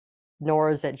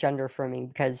nor is it gender affirming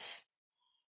because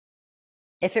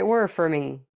if it were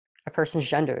affirming a person's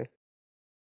gender,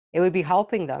 it would be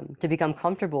helping them to become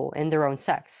comfortable in their own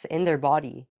sex, in their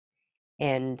body,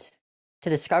 and to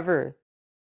discover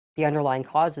the underlying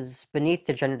causes beneath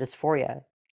the gender dysphoria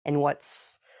and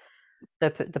what's the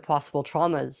possible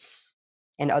traumas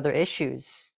and other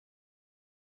issues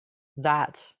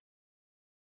that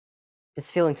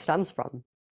this feeling stems from.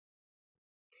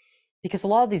 Because a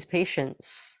lot of these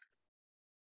patients,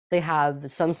 they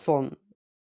have some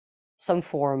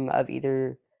form of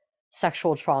either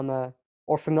sexual trauma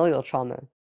or familial trauma.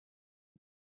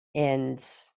 And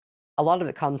a lot of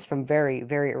it comes from very,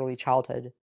 very early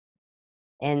childhood.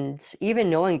 And even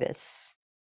knowing this,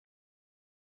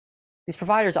 these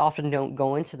providers often don't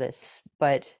go into this,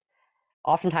 but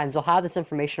oftentimes they'll have this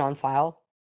information on file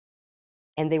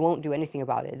and they won't do anything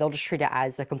about it. They'll just treat it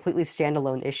as a completely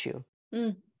standalone issue.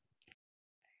 Mm.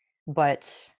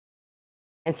 But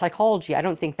in psychology, I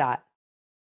don't think that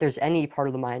there's any part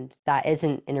of the mind that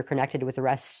isn't interconnected with the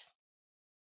rest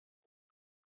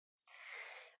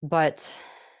But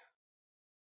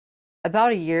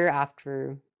about a year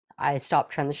after I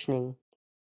stopped transitioning,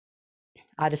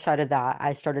 I decided that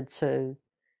I started to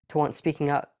want speaking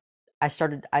up. I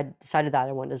decided that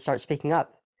I wanted to start speaking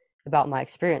up about my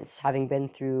experience, having been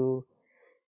through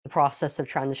the process of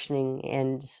transitioning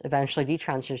and eventually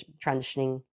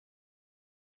detransitioning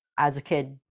as a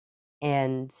kid.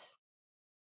 And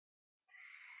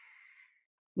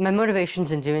my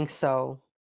motivations in doing so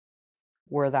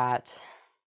were that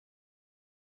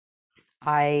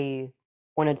I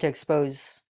wanted to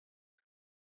expose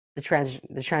the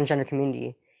transgender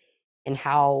community and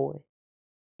how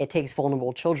it takes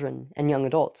vulnerable children and young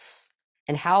adults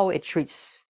and how it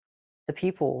treats the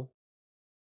people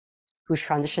whose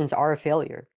transitions are a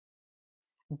failure.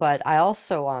 But I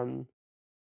also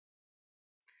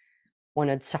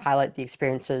wanted to highlight the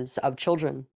experiences of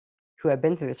children who have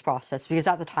been through this process because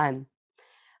at the time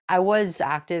I was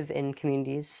active in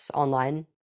communities online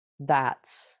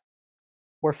that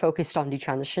were focused on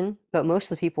detransition, but most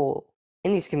of the people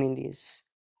in these communities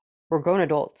were grown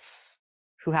adults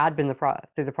who had been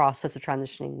through the process of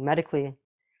transitioning medically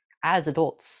as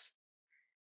adults.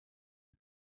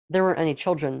 There weren't any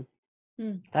children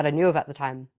that I knew of at the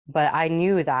time, but I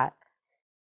knew that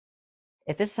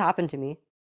if this happened to me,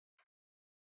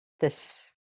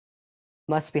 this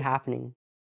must be happening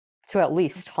to at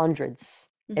least hundreds,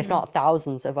 if Mm-hmm. not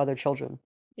thousands, of other children.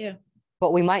 Yeah.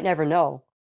 But we might never know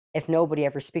if nobody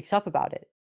ever speaks up about it.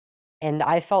 And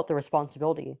I felt the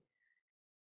responsibility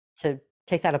to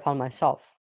take that upon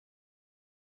myself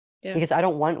Yeah. because I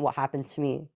don't want what happened to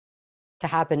me to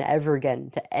happen ever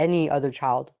again to any other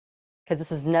child because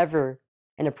this is never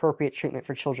an appropriate treatment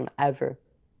for children ever.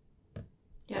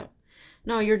 Yeah.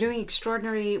 No, you're doing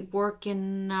extraordinary work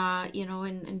in,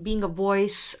 in being a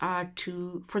voice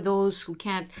to for those who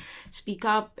can't speak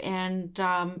up, and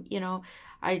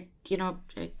I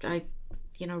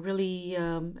really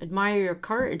admire your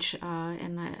courage,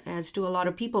 and as do a lot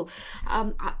of people.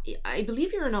 I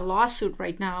believe you're in a lawsuit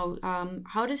right now.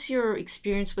 How does your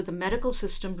experience with the medical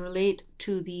system relate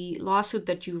to the lawsuit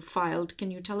that you filed? Can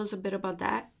you tell us a bit about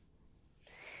that?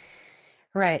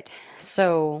 Right.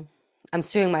 So I'm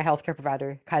suing my healthcare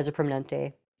provider, Kaiser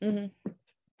Permanente, Mm-hmm.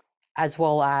 as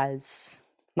well as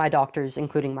my doctors,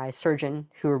 including my surgeon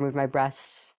who removed my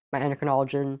breasts, my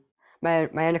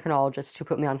endocrinologist who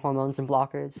put me on hormones and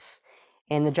blockers,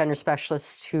 and the gender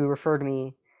specialist who referred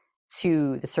me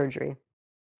to the surgery.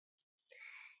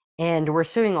 And we're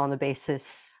suing on the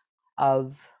basis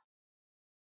of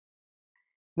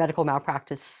medical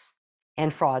malpractice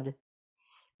and fraud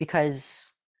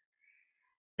because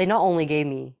they not only gave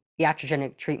me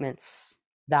iatrogenic treatments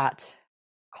that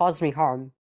caused me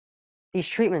harm, these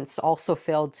treatments also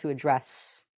failed to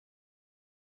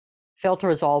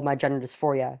resolve my gender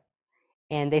dysphoria,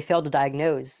 and they failed to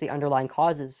diagnose the underlying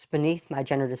causes beneath my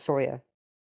gender dysphoria.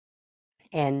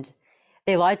 And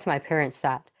they lied to my parents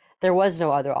that there was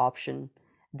no other option,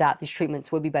 that these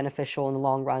treatments would be beneficial in the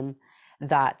long run,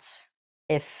 that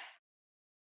if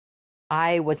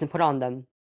I wasn't put on them,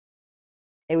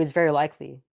 it was very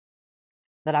likely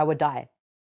that I would die.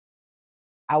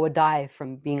 I would die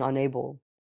from being unable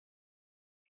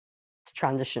to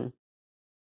transition.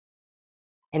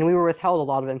 And we were withheld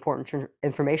a lot of important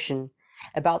information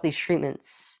about these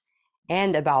treatments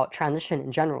and about transition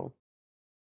in general.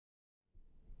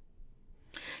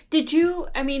 Did you,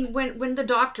 I mean, when the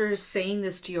doctor is saying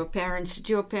this to your parents, did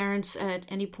your parents at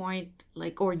any point,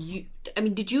 like, or you, I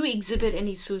mean, did you exhibit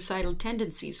any suicidal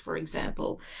tendencies, for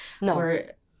example? No, Or,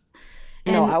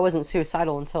 no, I and, wasn't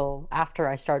suicidal until after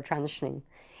I started transitioning.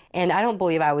 And I don't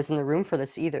believe I was in the room for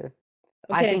this either.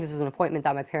 I think okay, this is an appointment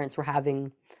that my parents were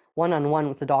having one on one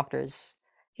with the doctors.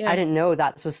 I yeah. didn't know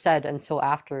that this was said until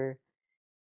after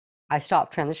I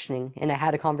stopped transitioning and I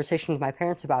had a conversation with my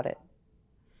parents about it.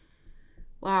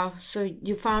 Wow. So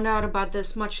you found out about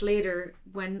this much later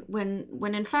when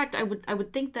in fact I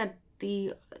would think that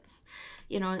the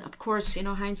of course,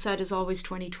 hindsight is always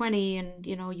 2020, and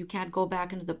you can't go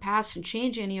back into the past and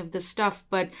change any of this stuff,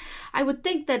 but I would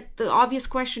think that the obvious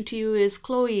question to you is,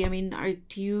 Chloe, I mean,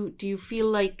 do you feel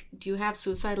like, do you have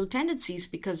suicidal tendencies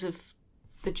because of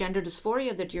the gender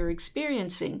dysphoria that you're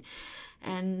experiencing?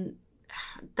 And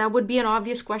that would be an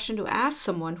obvious question to ask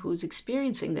someone who's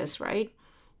experiencing this, right?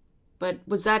 But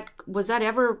was that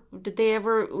ever, did they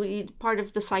ever, part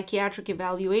of the psychiatric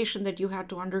evaluation that you had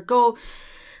to undergo,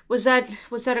 was that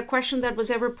a question that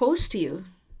was ever posed to you?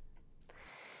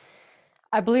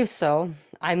 I believe so.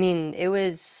 I mean, it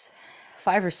was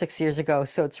 5 or 6 years ago,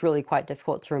 so it's really quite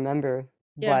difficult to remember.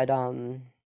 Yeah. But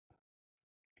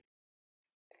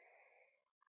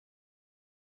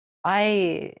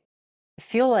I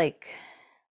feel like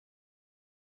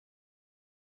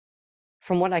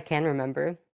from what I can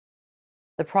remember,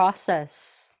 the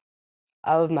process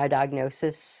of my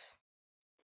diagnosis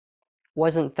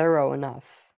wasn't thorough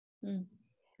enough. Mm.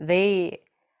 They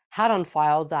had on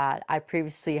file that I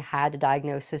previously had a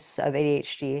diagnosis of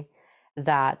ADHD,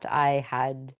 that I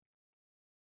had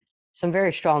some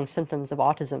very strong symptoms of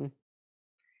autism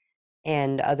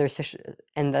and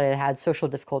and that I had social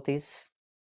difficulties,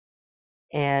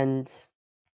 and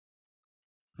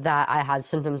that I had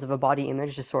symptoms of a body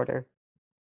image disorder.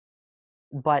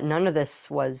 But none of this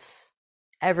was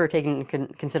ever taken into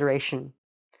consideration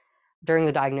during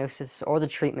the diagnosis or the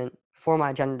treatment for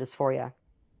my gender dysphoria.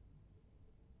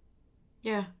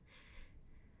 Yeah.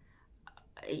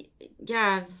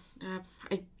 Yeah.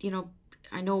 I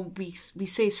I know we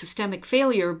say systemic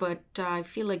failure, but I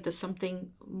feel like there's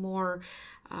something more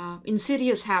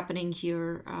insidious happening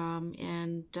here.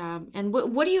 And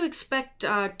what do you expect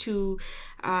to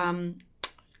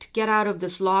get out of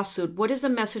this lawsuit? What is the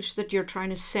message that you're trying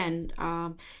to send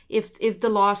if the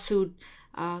lawsuit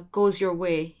goes your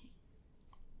way?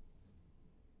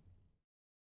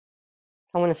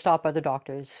 I want to stop other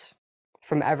doctors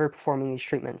from ever performing these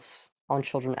treatments on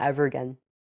children ever again.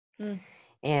 Mm.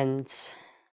 And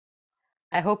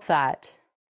I hope that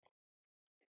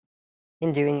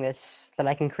in doing this, that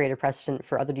I can create a precedent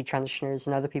for other detransitioners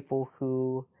and other people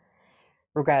who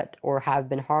regret or have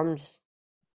been harmed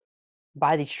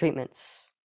by these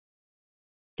treatments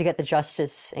to get the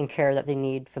justice and care that they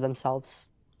need for themselves.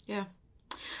 Yeah.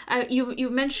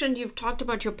 You've mentioned, you've talked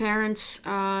about your parents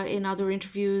in other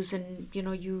interviews, and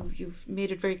you've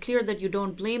made it very clear that you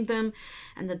don't blame them,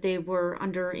 and that they were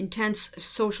under intense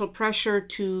social pressure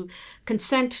to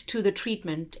consent to the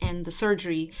treatment and the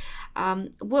surgery.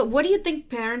 What do you think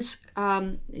parents,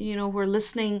 who are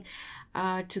listening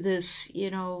to this,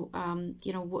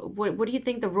 what do you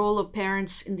think the role of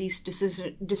parents in these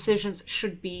decisions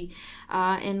should be,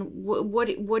 and what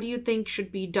do you think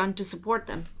should be done to support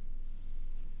them?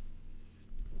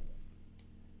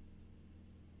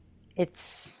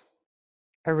 It's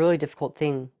a really difficult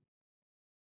thing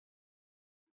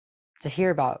to hear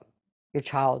about your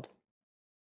child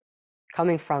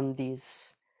coming from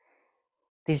these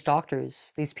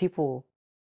doctors, these people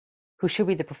who should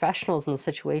be the professionals in the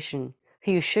situation,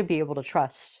 who you should be able to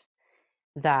trust,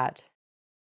 that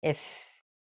if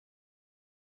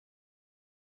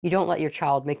you don't let your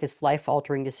child make this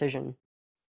life-altering decision,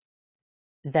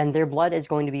 then their blood is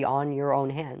going to be on your own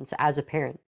hands as a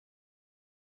parent.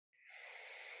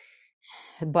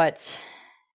 But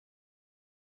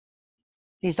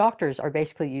these doctors are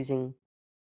basically using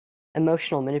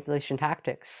emotional manipulation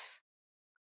tactics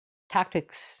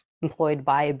employed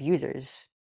by abusers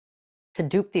to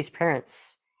dupe these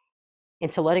parents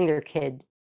into letting their kid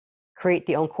create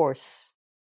the course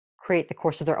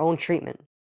of their own treatment.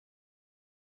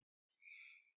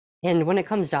 And when it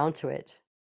comes down to it,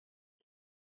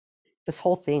 this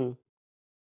whole thing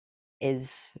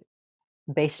is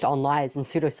based on lies and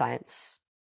pseudoscience.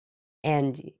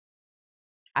 And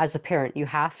as a parent, you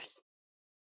have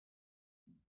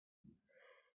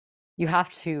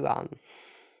to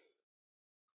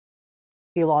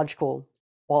be logical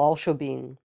while also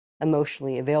being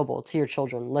emotionally available to your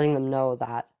children, letting them know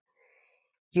that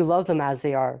you love them as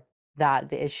they are, that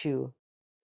the issue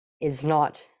is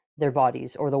not their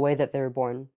bodies or the way that they were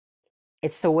born.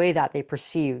 It's the way that they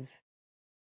perceive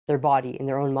their body in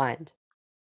their own mind.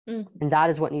 Mm. And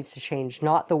that is what needs to change,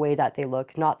 not the way that they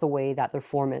look, not the way that their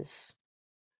form is,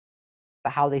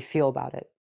 but how they feel about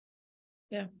it.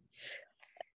 Yeah.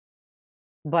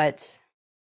 But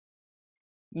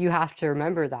you have to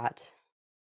remember that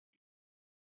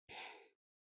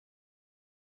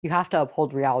you have to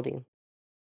uphold reality,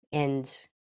 and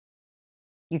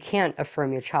you can't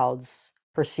affirm your child's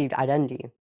perceived identity.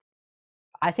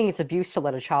 I think it's abuse to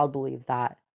let a child believe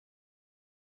that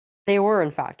they were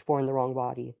in fact born in the wrong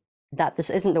body, that this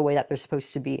isn't the way that they're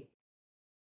supposed to be.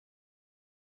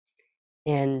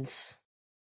 And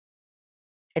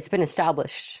it's been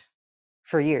established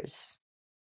for years.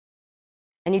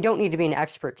 And you don't need to be an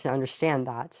expert to understand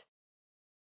that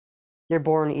you're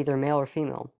born either male or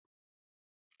female,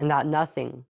 and that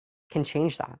nothing can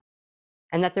change that,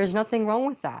 and that there's nothing wrong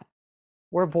with that.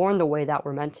 We're born the way that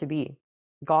we're meant to be.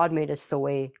 God made us the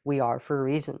way we are for a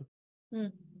reason.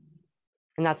 Mm.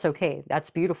 And that's okay. That's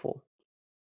beautiful.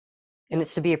 Yeah. And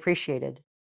it's to be appreciated.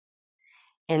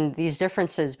 And these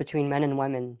differences between men and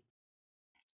women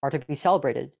are to be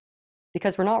celebrated,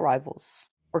 because we're not rivals,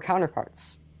 we're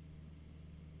counterparts.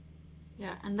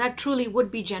 Yeah, and that truly would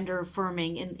be gender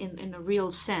affirming in a real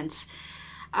sense.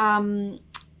 You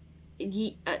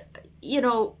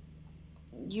know,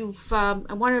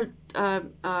 I want to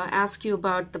ask you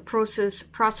about the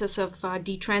process of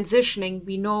detransitioning.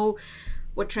 We know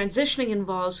what transitioning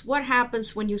involves. What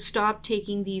happens when you stop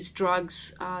taking these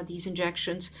drugs, these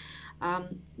injections?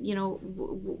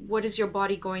 What is your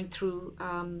body going through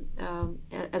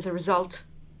as a result?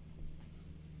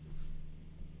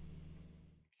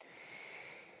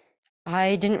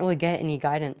 I didn't really get any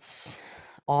guidance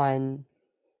on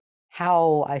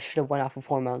how I should have went off of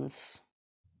hormones.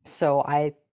 So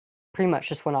I pretty much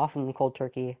just went off of them cold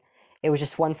turkey. It was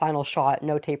just one final shot,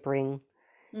 no tapering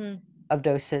of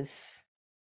doses.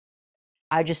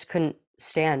 I just couldn't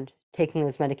stand taking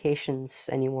those medications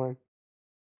anymore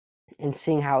and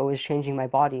seeing how it was changing my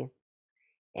body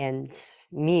and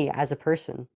me as a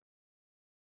person.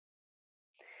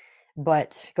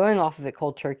 But going off of it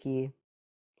cold turkey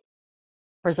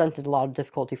presented a lot of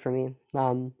difficulty for me,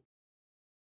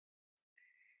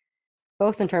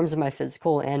 both in terms of my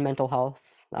physical and mental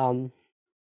health.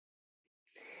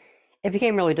 It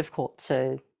became really difficult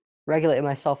to regulate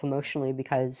myself emotionally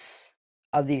because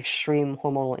of the extreme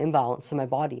hormonal imbalance in my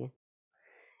body.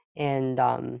 And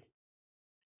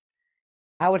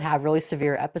I would have really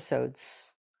severe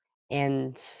episodes.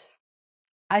 And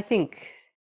I think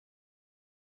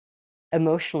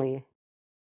emotionally,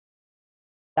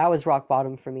 that was rock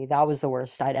bottom for me. That was the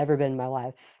worst I'd ever been in my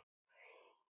life.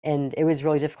 And it was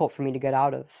really difficult for me to get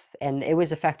out of. And it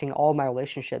was affecting all my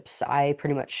relationships. I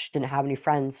pretty much didn't have any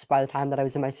friends by the time that I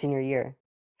was in my senior year.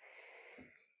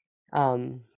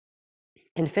 And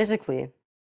physically,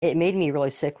 it made me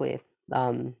really sickly.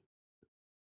 I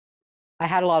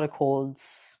had a lot of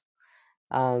colds.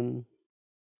 I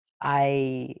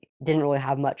didn't really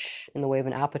have much in the way of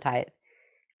an appetite.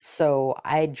 So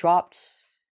I dropped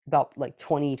about like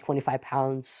 20, 25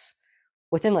 pounds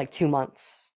within like 2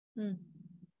 months.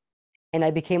 And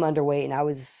I became underweight, and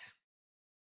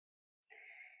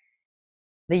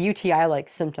the UTI like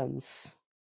symptoms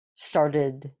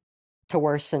started to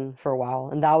worsen for a while.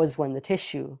 And that was when the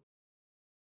tissue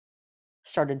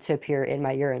started to appear in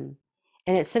my urine.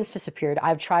 And it's since disappeared.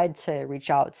 I've tried to reach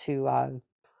out to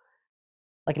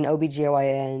like an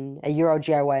OBGYN, a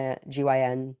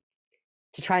UroGYN,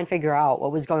 to try and figure out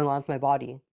what was going on with my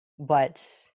body. But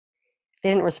they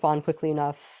didn't respond quickly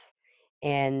enough.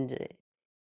 And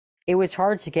it was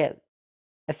hard to get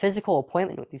a physical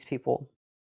appointment with these people.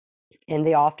 And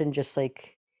they often just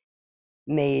like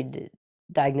made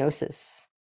diagnosis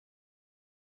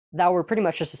that were pretty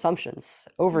much just assumptions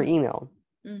over email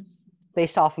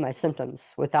based off of my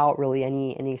symptoms without really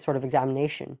any sort of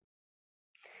examination.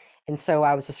 And so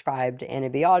I was prescribed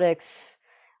antibiotics,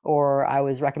 or I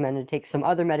was recommended to take some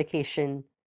other medication,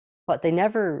 but they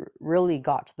never really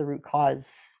got to the root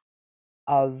cause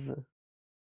of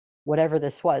whatever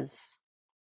this was.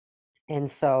 And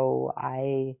so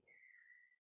I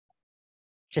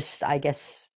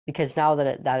guess because now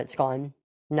that it's gone,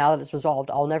 now that it's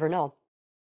resolved, I'll never know.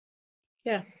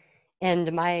 Yeah. And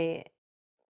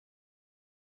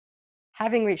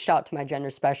having reached out to my gender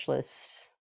specialist,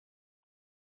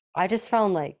 I just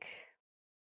found like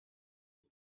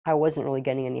I wasn't really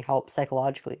getting any help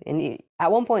psychologically. And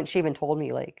at one point, she even told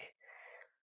me like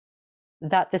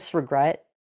that this regret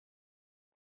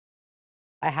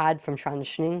I had from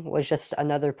transitioning was just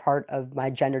another part of my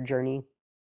gender journey.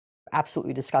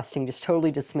 Absolutely disgusting, just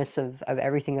totally dismissive of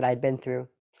everything that I'd been through.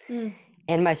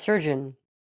 And my surgeon,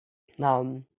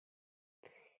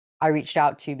 I reached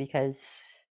out to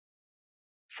because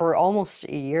for almost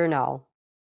a year now,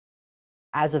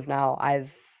 as of now,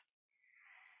 I've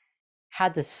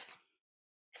had this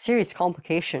serious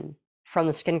complication from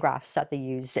the skin grafts that they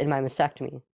used in my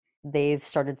mastectomy. They've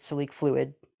started to leak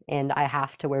fluid, and I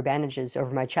have to wear bandages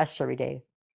over my chest every day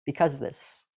because of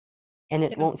this. And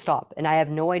it won't stop. And I have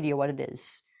no idea what it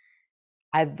is.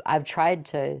 I've tried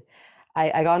to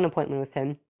I got an appointment with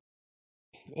him,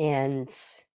 and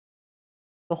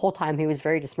the whole time he was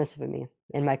very dismissive of me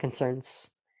and my concerns.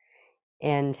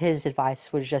 And his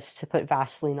advice was just to put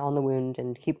Vaseline on the wound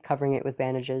and keep covering it with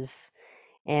bandages.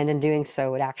 And in doing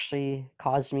so, it actually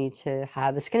caused me to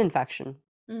have a skin infection.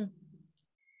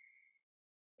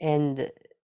 And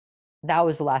that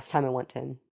was the last time I went to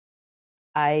him.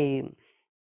 I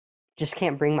just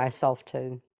can't bring myself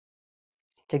to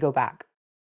go back.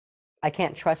 I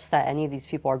can't trust that any of these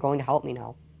people are going to help me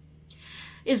now.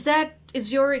 Is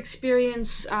your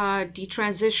experience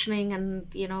detransitioning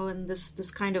and and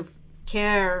this kind of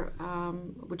care,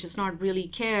 which is not really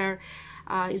care,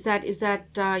 is that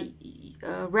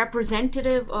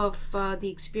representative of the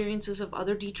experiences of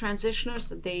other detransitioners,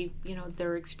 that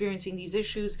they're experiencing these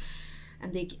issues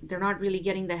and they're not really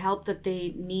getting the help that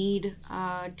they need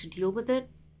to deal with it?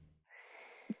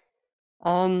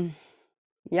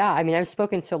 Yeah, I mean, I've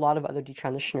spoken to a lot of other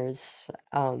detransitioners,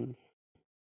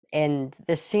 and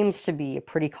this seems to be a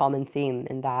pretty common theme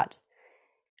in that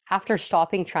after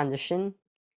stopping transition,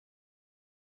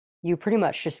 you pretty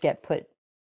much just get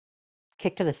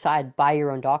kicked to the side by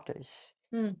your own doctors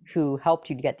Mm. who helped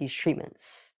you to get these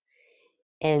treatments.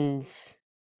 And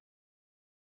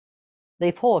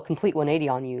they pull a complete 180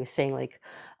 on you, saying like,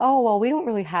 "Oh, well, we don't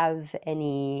really have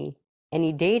any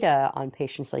data on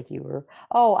patients like you," or,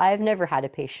 "Oh, I've never had a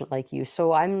patient like you,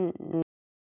 so I'm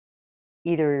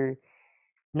either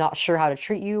not sure how to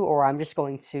treat you, or I'm just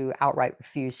going to outright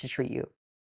refuse to treat you."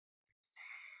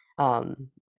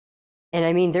 Um, and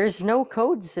I mean, there's no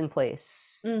codes in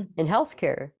place Mm. in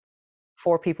healthcare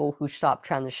for people who stop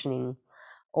transitioning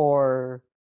or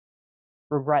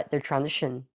regret their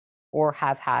transition or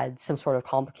have had some sort of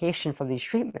complication from these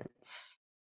treatments.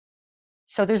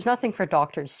 So there's nothing for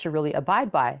doctors to really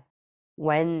abide by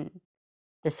when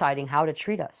deciding how to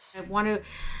treat I us. want to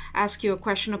ask you a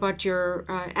question about your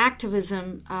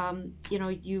activism.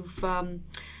 You've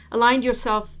aligned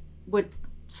yourself with,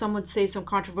 some would say, some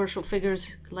controversial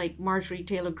figures like Marjorie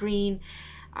Taylor Greene.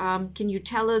 Can you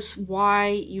tell us why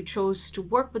you chose to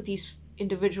work with these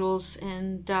individuals,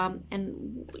 and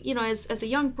as a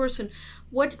young person,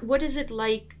 what is it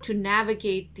like to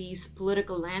navigate these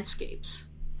political landscapes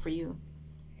for you?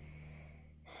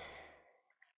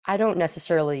 I don't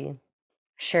necessarily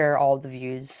share all the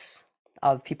views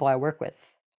of people I work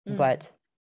with, Mm. but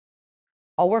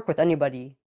I'll work with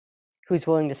anybody who's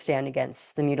willing to stand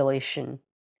against the mutilation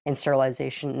and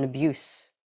sterilization and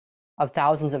abuse of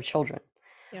thousands of children,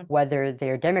 Yeah. whether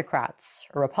they're Democrats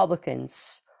or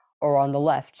Republicans or on the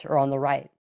left or on the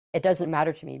right. It doesn't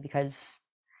matter to me because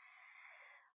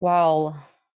while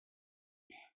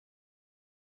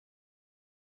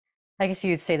I guess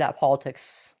you'd say that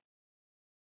politics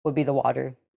would be the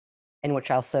water in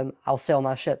which I'll sail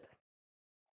my ship,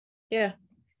 Yeah.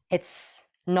 it's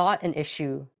not an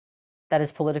issue that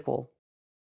is political.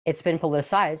 It's been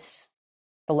politicized.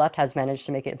 The left has managed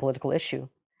to make it a political issue.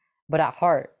 But at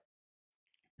heart,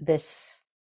 this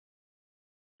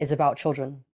is about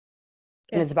children,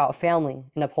 and Yeah. it's about family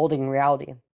and upholding reality.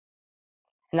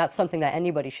 And that's something that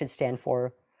anybody should stand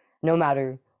for, no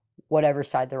matter whatever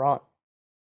side they're on,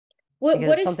 What because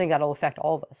what it's is something that'll affect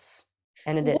all of us.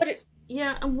 And it what is.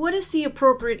 yeah, and what is the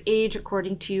appropriate age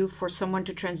according to you for someone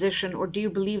to transition, or do you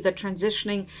believe that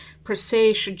transitioning per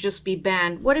se should just be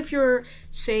banned? What if you're,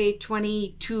 say,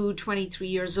 22, 23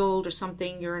 years old or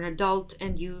something, you're an adult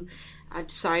and you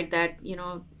decide that,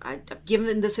 I've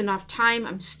given this enough time,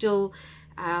 I'm still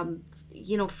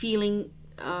feeling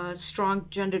strong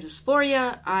gender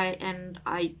dysphoria,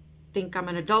 I think I'm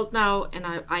an adult now, and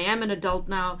I am an adult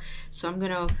now, so I'm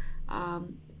going to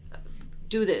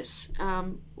do this.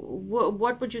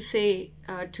 What would you say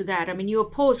to that? I mean,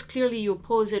 clearly you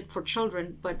oppose it for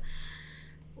children, but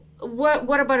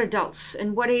what about adults?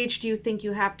 And what age do you think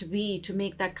you have to be to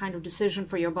make that kind of decision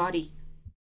for your body?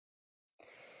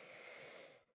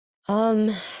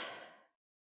 Um,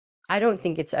 I don't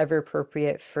think it's ever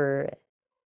appropriate for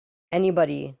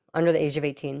anybody under the age of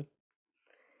 18.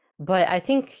 But I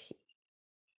think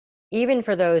even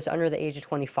for those under the age of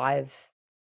 25,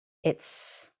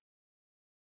 it's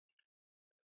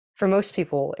for most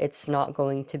people, it's not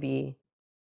going to be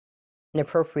an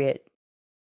appropriate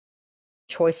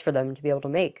choice for them to be able to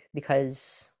make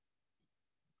because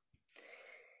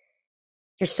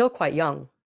you're still quite young.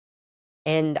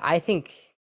 And I think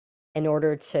in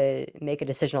order to make a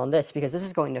decision on this, because this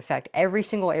is going to affect every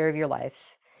single area of your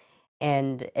life,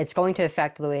 and it's going to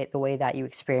affect the way that you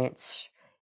experience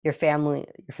your family,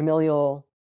 your familial,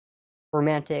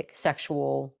 romantic,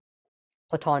 sexual,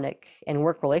 platonic, and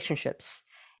work relationships.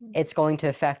 It's going to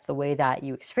affect the way that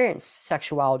you experience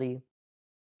sexuality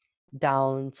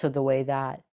down to the way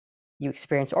that you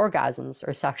experience orgasms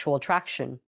or sexual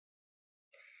attraction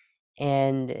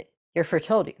and your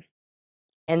fertility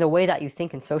and the way that you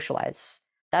think and socialize.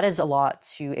 That is a lot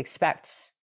to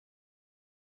expect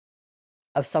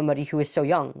of somebody who is so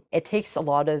young. It takes a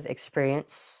lot of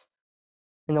experience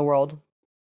in the world,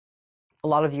 a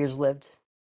lot of years lived,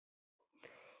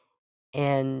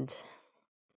 and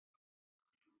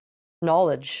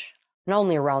knowledge, not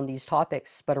only around these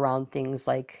topics, but around things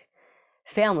like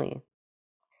family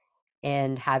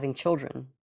and having children.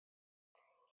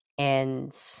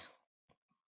 And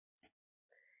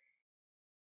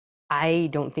I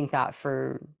don't think that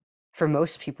for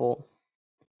most people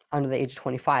under the age of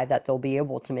 25 that they'll be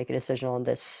able to make a decision on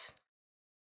this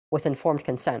with informed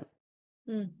consent.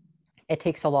 Mm. It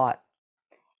takes a lot.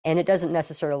 And it doesn't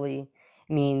necessarily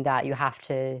mean that you have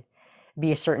to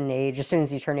be a certain age. As soon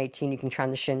as you turn 18, you can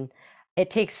transition. it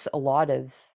takes a lot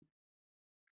of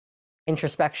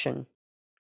introspection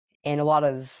and a lot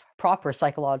of proper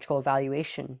psychological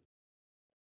evaluation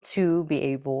to be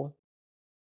able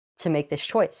to make this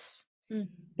choice.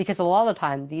 Because a lot of the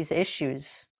time, these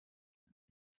issues,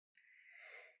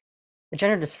 the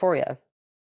gender dysphoria,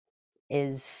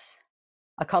 is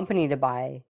accompanied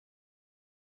by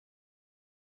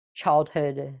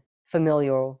childhood,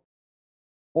 familial,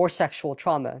 or sexual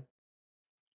trauma,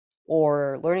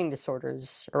 or learning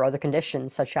disorders or other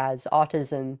conditions such as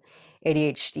autism,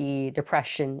 ADHD,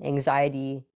 depression,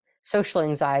 anxiety, social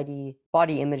anxiety,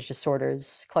 body image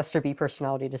disorders, cluster B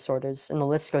personality disorders, and the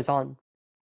list goes on.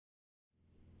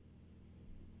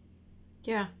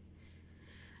 Yeah.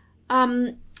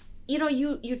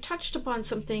 You touched upon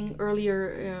something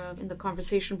earlier in the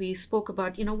conversation. We spoke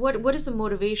about, what is the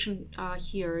motivation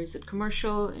here? Is it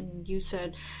commercial? And you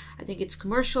said, I think it's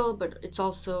commercial, but it's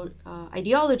also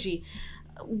ideology.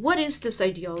 What is this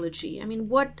ideology? I mean,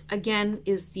 what again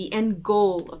is the end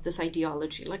goal of this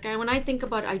ideology? When I think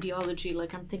about ideology,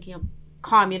 like I'm thinking of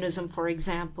communism, for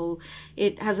example,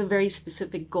 it has a very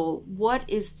specific goal. What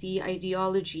is the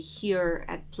ideology here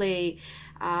at play?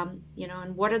 And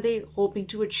what are they hoping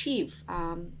to achieve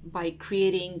by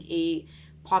creating a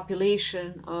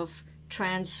population of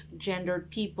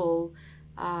transgendered people?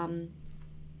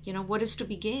 What is to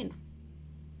be gained?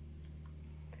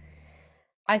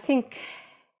 I think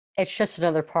it's just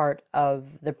another part of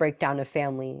the breakdown of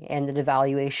family and the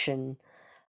devaluation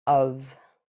of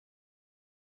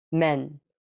men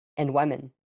and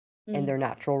women in their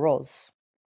natural roles.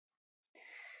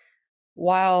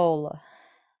 While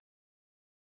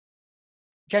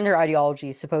gender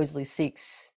ideology supposedly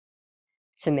seeks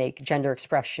to make gender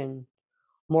expression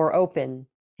more open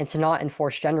and to not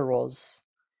enforce gender roles,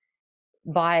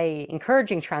 by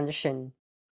encouraging transition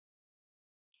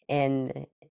in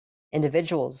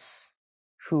individuals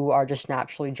who are just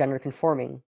naturally gender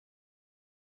conforming,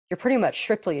 you're pretty much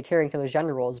strictly adhering to those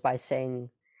gender roles by saying,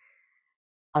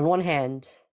 on one hand,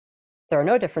 there are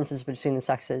no differences between the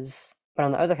sexes, but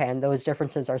on the other hand, those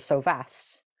differences are so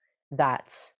vast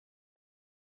that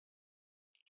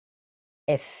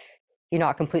if you're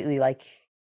not completely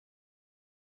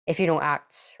if you don't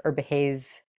act or behave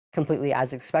completely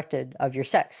as expected of your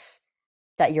sex,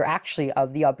 that you're actually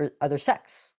of the other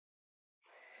sex.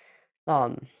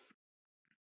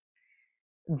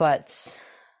 But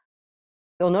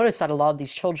you'll notice that a lot of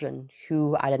these children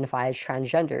who identify as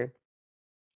transgender,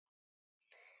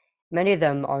 many of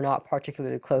them are not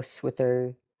particularly close with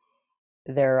their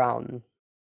own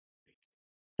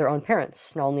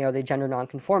parents. Not only are they gender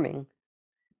nonconforming,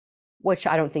 which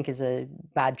I don't think is a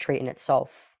bad trait in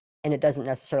itself, and it doesn't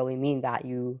necessarily mean that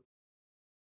you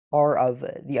are of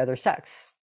the other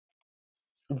sex.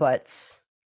 But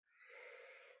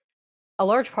a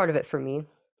large part of it for me,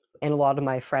 and a lot of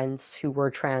my friends who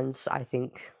were trans, I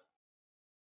think,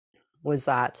 was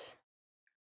that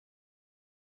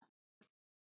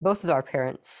both of our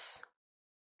parents,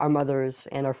 our mothers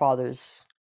and our fathers,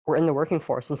 were in the working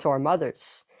force, and so our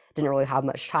mothers didn't really have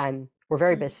much time. We're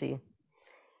very busy.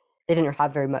 They didn't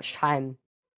have very much time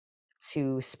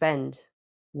to spend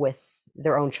with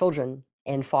their own children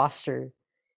and foster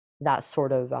that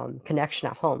sort of connection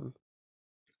at home,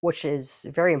 which is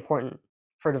very important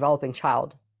for a developing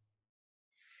child.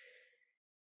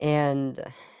 And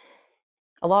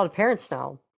a lot of parents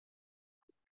now,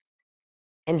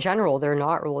 in general, they're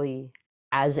not really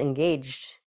as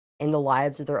engaged in the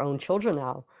lives of their own children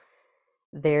now.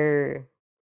 They're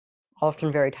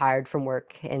often very tired from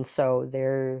work, and so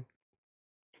they're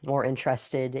more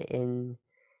interested in,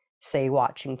 say,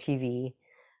 watching TV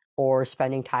or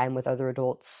spending time with other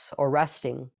adults or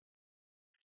resting.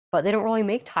 But they don't really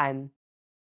make time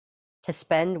to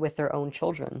spend with their own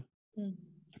children.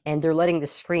 And they're letting the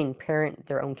screen parent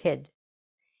their own kid.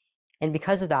 And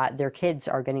because of that, their kids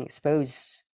are getting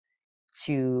exposed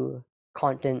to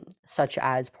content such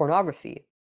as pornography,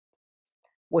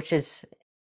 which is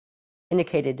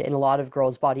indicated in a lot of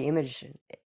girls' body image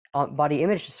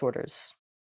disorders,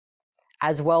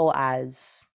 as well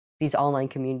as these online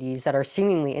communities that are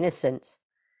seemingly innocent,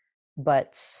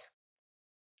 but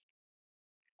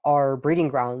are breeding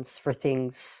grounds for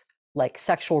things like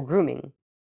sexual grooming,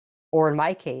 or in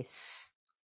my case,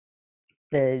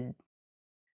 the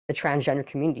transgender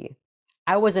community.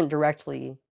 I wasn't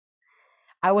directly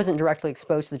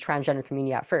exposed to the transgender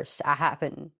community at first. It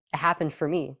happened for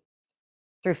me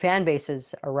through fan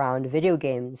bases around video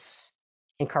games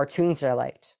and cartoons that I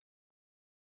liked.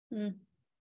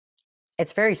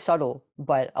 It's very subtle,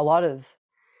 but a lot of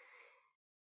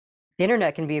the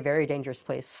internet can be a very dangerous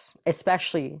place,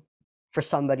 especially for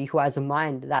somebody who has a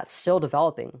mind that's still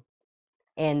developing.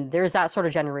 And there's that sort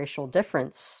of generational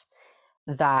difference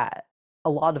that a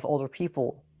lot of older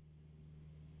people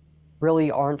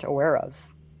really aren't aware of.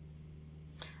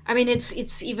 I mean,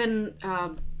 it's even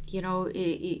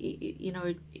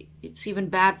it's even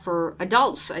bad for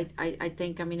adults. I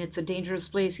think. I mean, it's a dangerous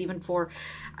place even for.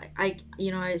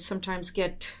 I sometimes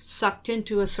get sucked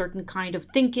into a certain kind of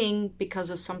thinking because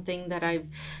of something that I've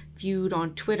viewed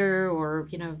on Twitter, or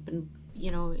been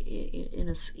in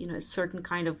a certain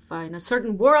kind of in a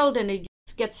certain world, and it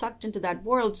get sucked into that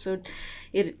world. So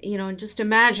just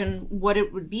imagine what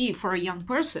it would be for a young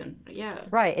person. Yeah.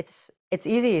 Right. It's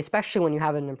easy, especially when you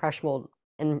have an impressionable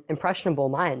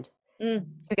mind, Mm,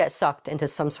 to get sucked into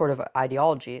some sort of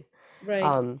ideology. right.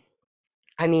 Um,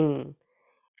 I mean,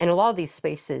 in a lot of these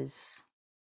spaces,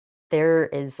 there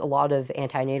is a lot of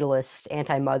anti-natalist,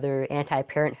 anti-mother,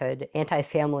 anti-parenthood,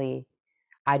 anti-family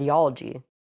ideology.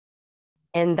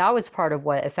 And that was part of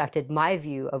what affected my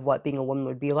view of what being a woman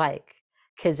would be like.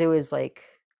 Because it was like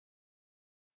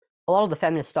a lot of the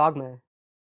feminist dogma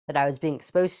that I was being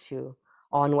exposed to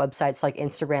on websites like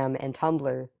Instagram and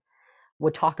Tumblr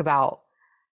would talk about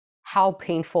how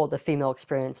painful the female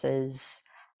experience is,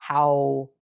 how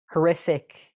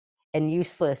horrific and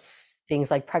useless things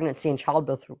like pregnancy and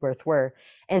childbirth were.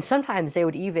 And sometimes they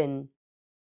would even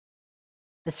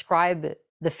describe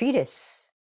the fetus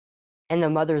in the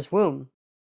mother's womb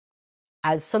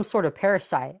as some sort of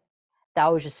parasite that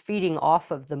was just feeding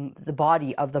off of the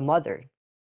body of the mother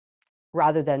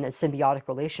rather than a symbiotic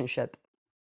relationship.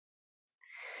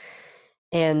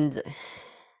 And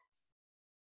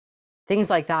things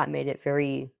like that made it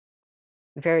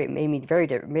made me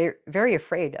very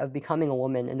afraid of becoming a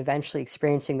woman and eventually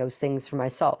experiencing those things for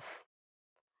myself.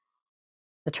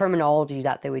 The terminology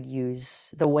that they would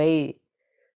use, the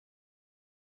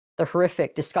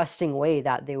horrific, disgusting way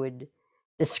that they would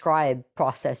describe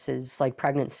processes like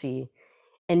pregnancy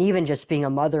and even just being a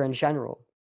mother in general.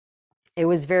 It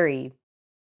was very,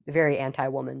 very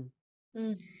anti-woman.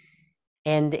 Mm.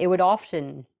 And it would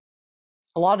often,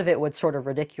 a lot of it would sort of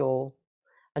ridicule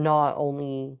not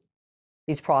only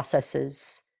these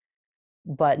processes,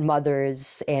 but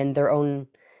mothers and their own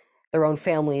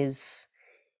families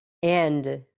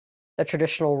and the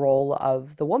traditional role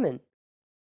of the woman.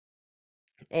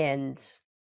 And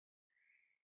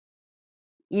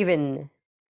even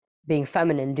being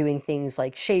feminine, doing things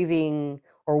like shaving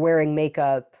or wearing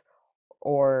makeup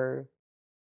or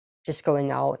just going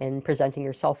out and presenting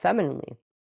yourself femininely.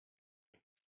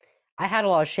 I had a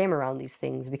lot of shame around these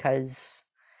things because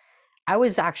I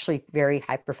was actually very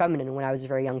hyper feminine when I was a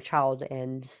very young child,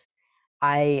 and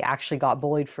I actually got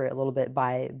bullied for it a little bit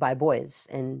by boys,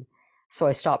 and so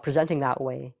I stopped presenting that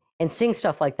way. And seeing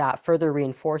stuff like that further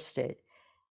reinforced it.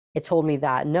 It told me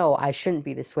that no, I shouldn't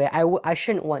be this way. I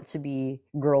shouldn't want to be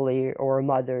girly or a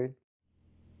mother.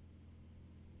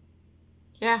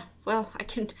 Yeah, well, I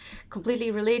can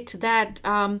completely relate to that.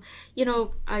 I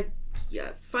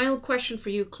yeah, final question for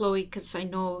you, Chloe, because I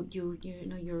know you're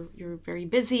very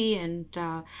busy, and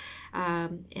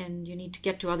you need to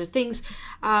get to other things.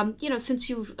 Since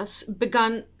you've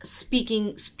begun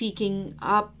speaking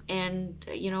up, and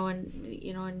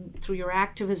through your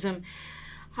activism,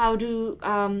 how do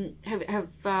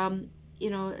has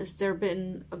there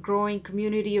been a growing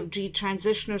community of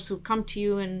detransitioners who've come to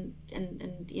you and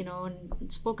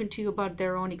spoken to you about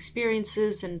their own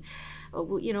experiences, and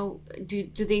do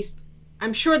they?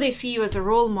 I'm sure they see you as a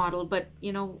role model, but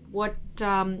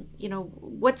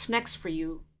what's next for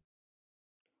you?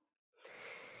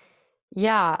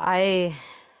 Yeah,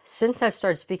 since I've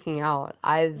started speaking out, Mm.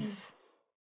 I've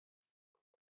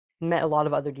met a lot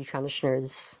of other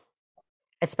detransitioners,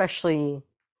 especially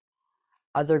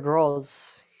other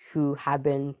girls who have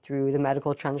been through the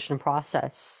medical transition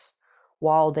process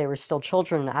while they were still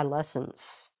children and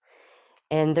adolescents.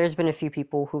 And there's been a few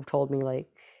people who've told me, like,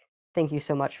 thank you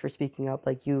so much for speaking up.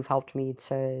 Like, you've helped me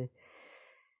to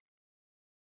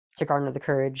garner the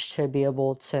courage to be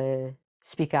able to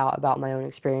speak out about my own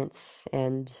experience.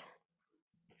 And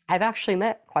I've actually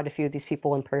met quite a few of these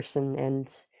people in person, and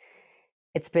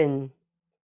it's been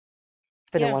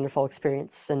it's been a Yeah. wonderful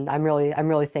experience. And I'm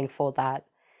really thankful that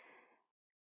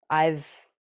I've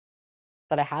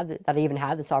that I even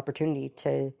had this opportunity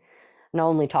to not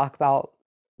only talk about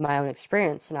my own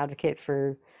experience and advocate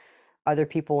for other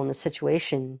people in the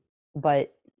situation,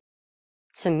 but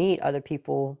to meet other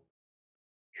people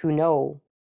who know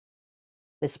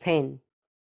this pain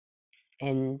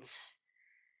and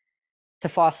to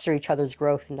foster each other's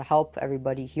growth and to help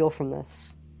everybody heal from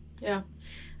this. Yeah,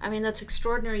 I mean that's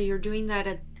extraordinary. You're doing that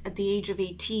at the age of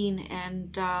 18,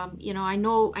 and I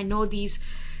know these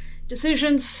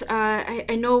decisions.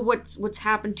 I know what's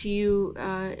happened to you,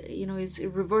 is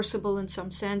irreversible in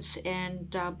some sense,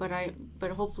 and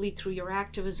but hopefully through your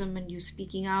activism and you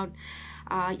speaking out,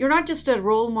 you're not just a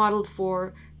role model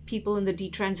for people in the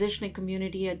detransitioning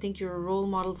community. I think you're a role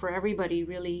model for everybody,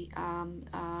 really,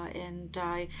 and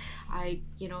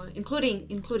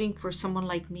including for someone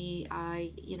like me.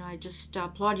 I just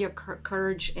applaud your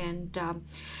courage and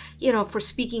for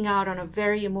speaking out on a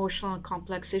very emotional and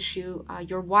complex issue.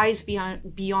 You're wise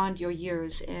beyond your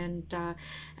years, and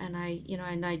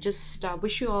I just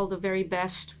wish you all the very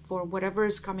best for whatever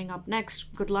is coming up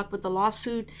next. Good luck with the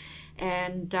lawsuit.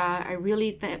 And I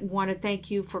really want to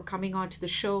thank you for coming on to the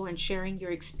show and sharing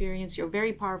your experience, your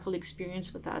very powerful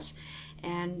experience with us.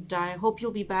 And I hope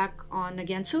you'll be back on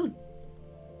again soon.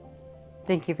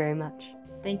 Thank you very much.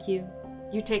 Thank you.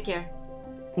 You take care.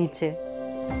 You too.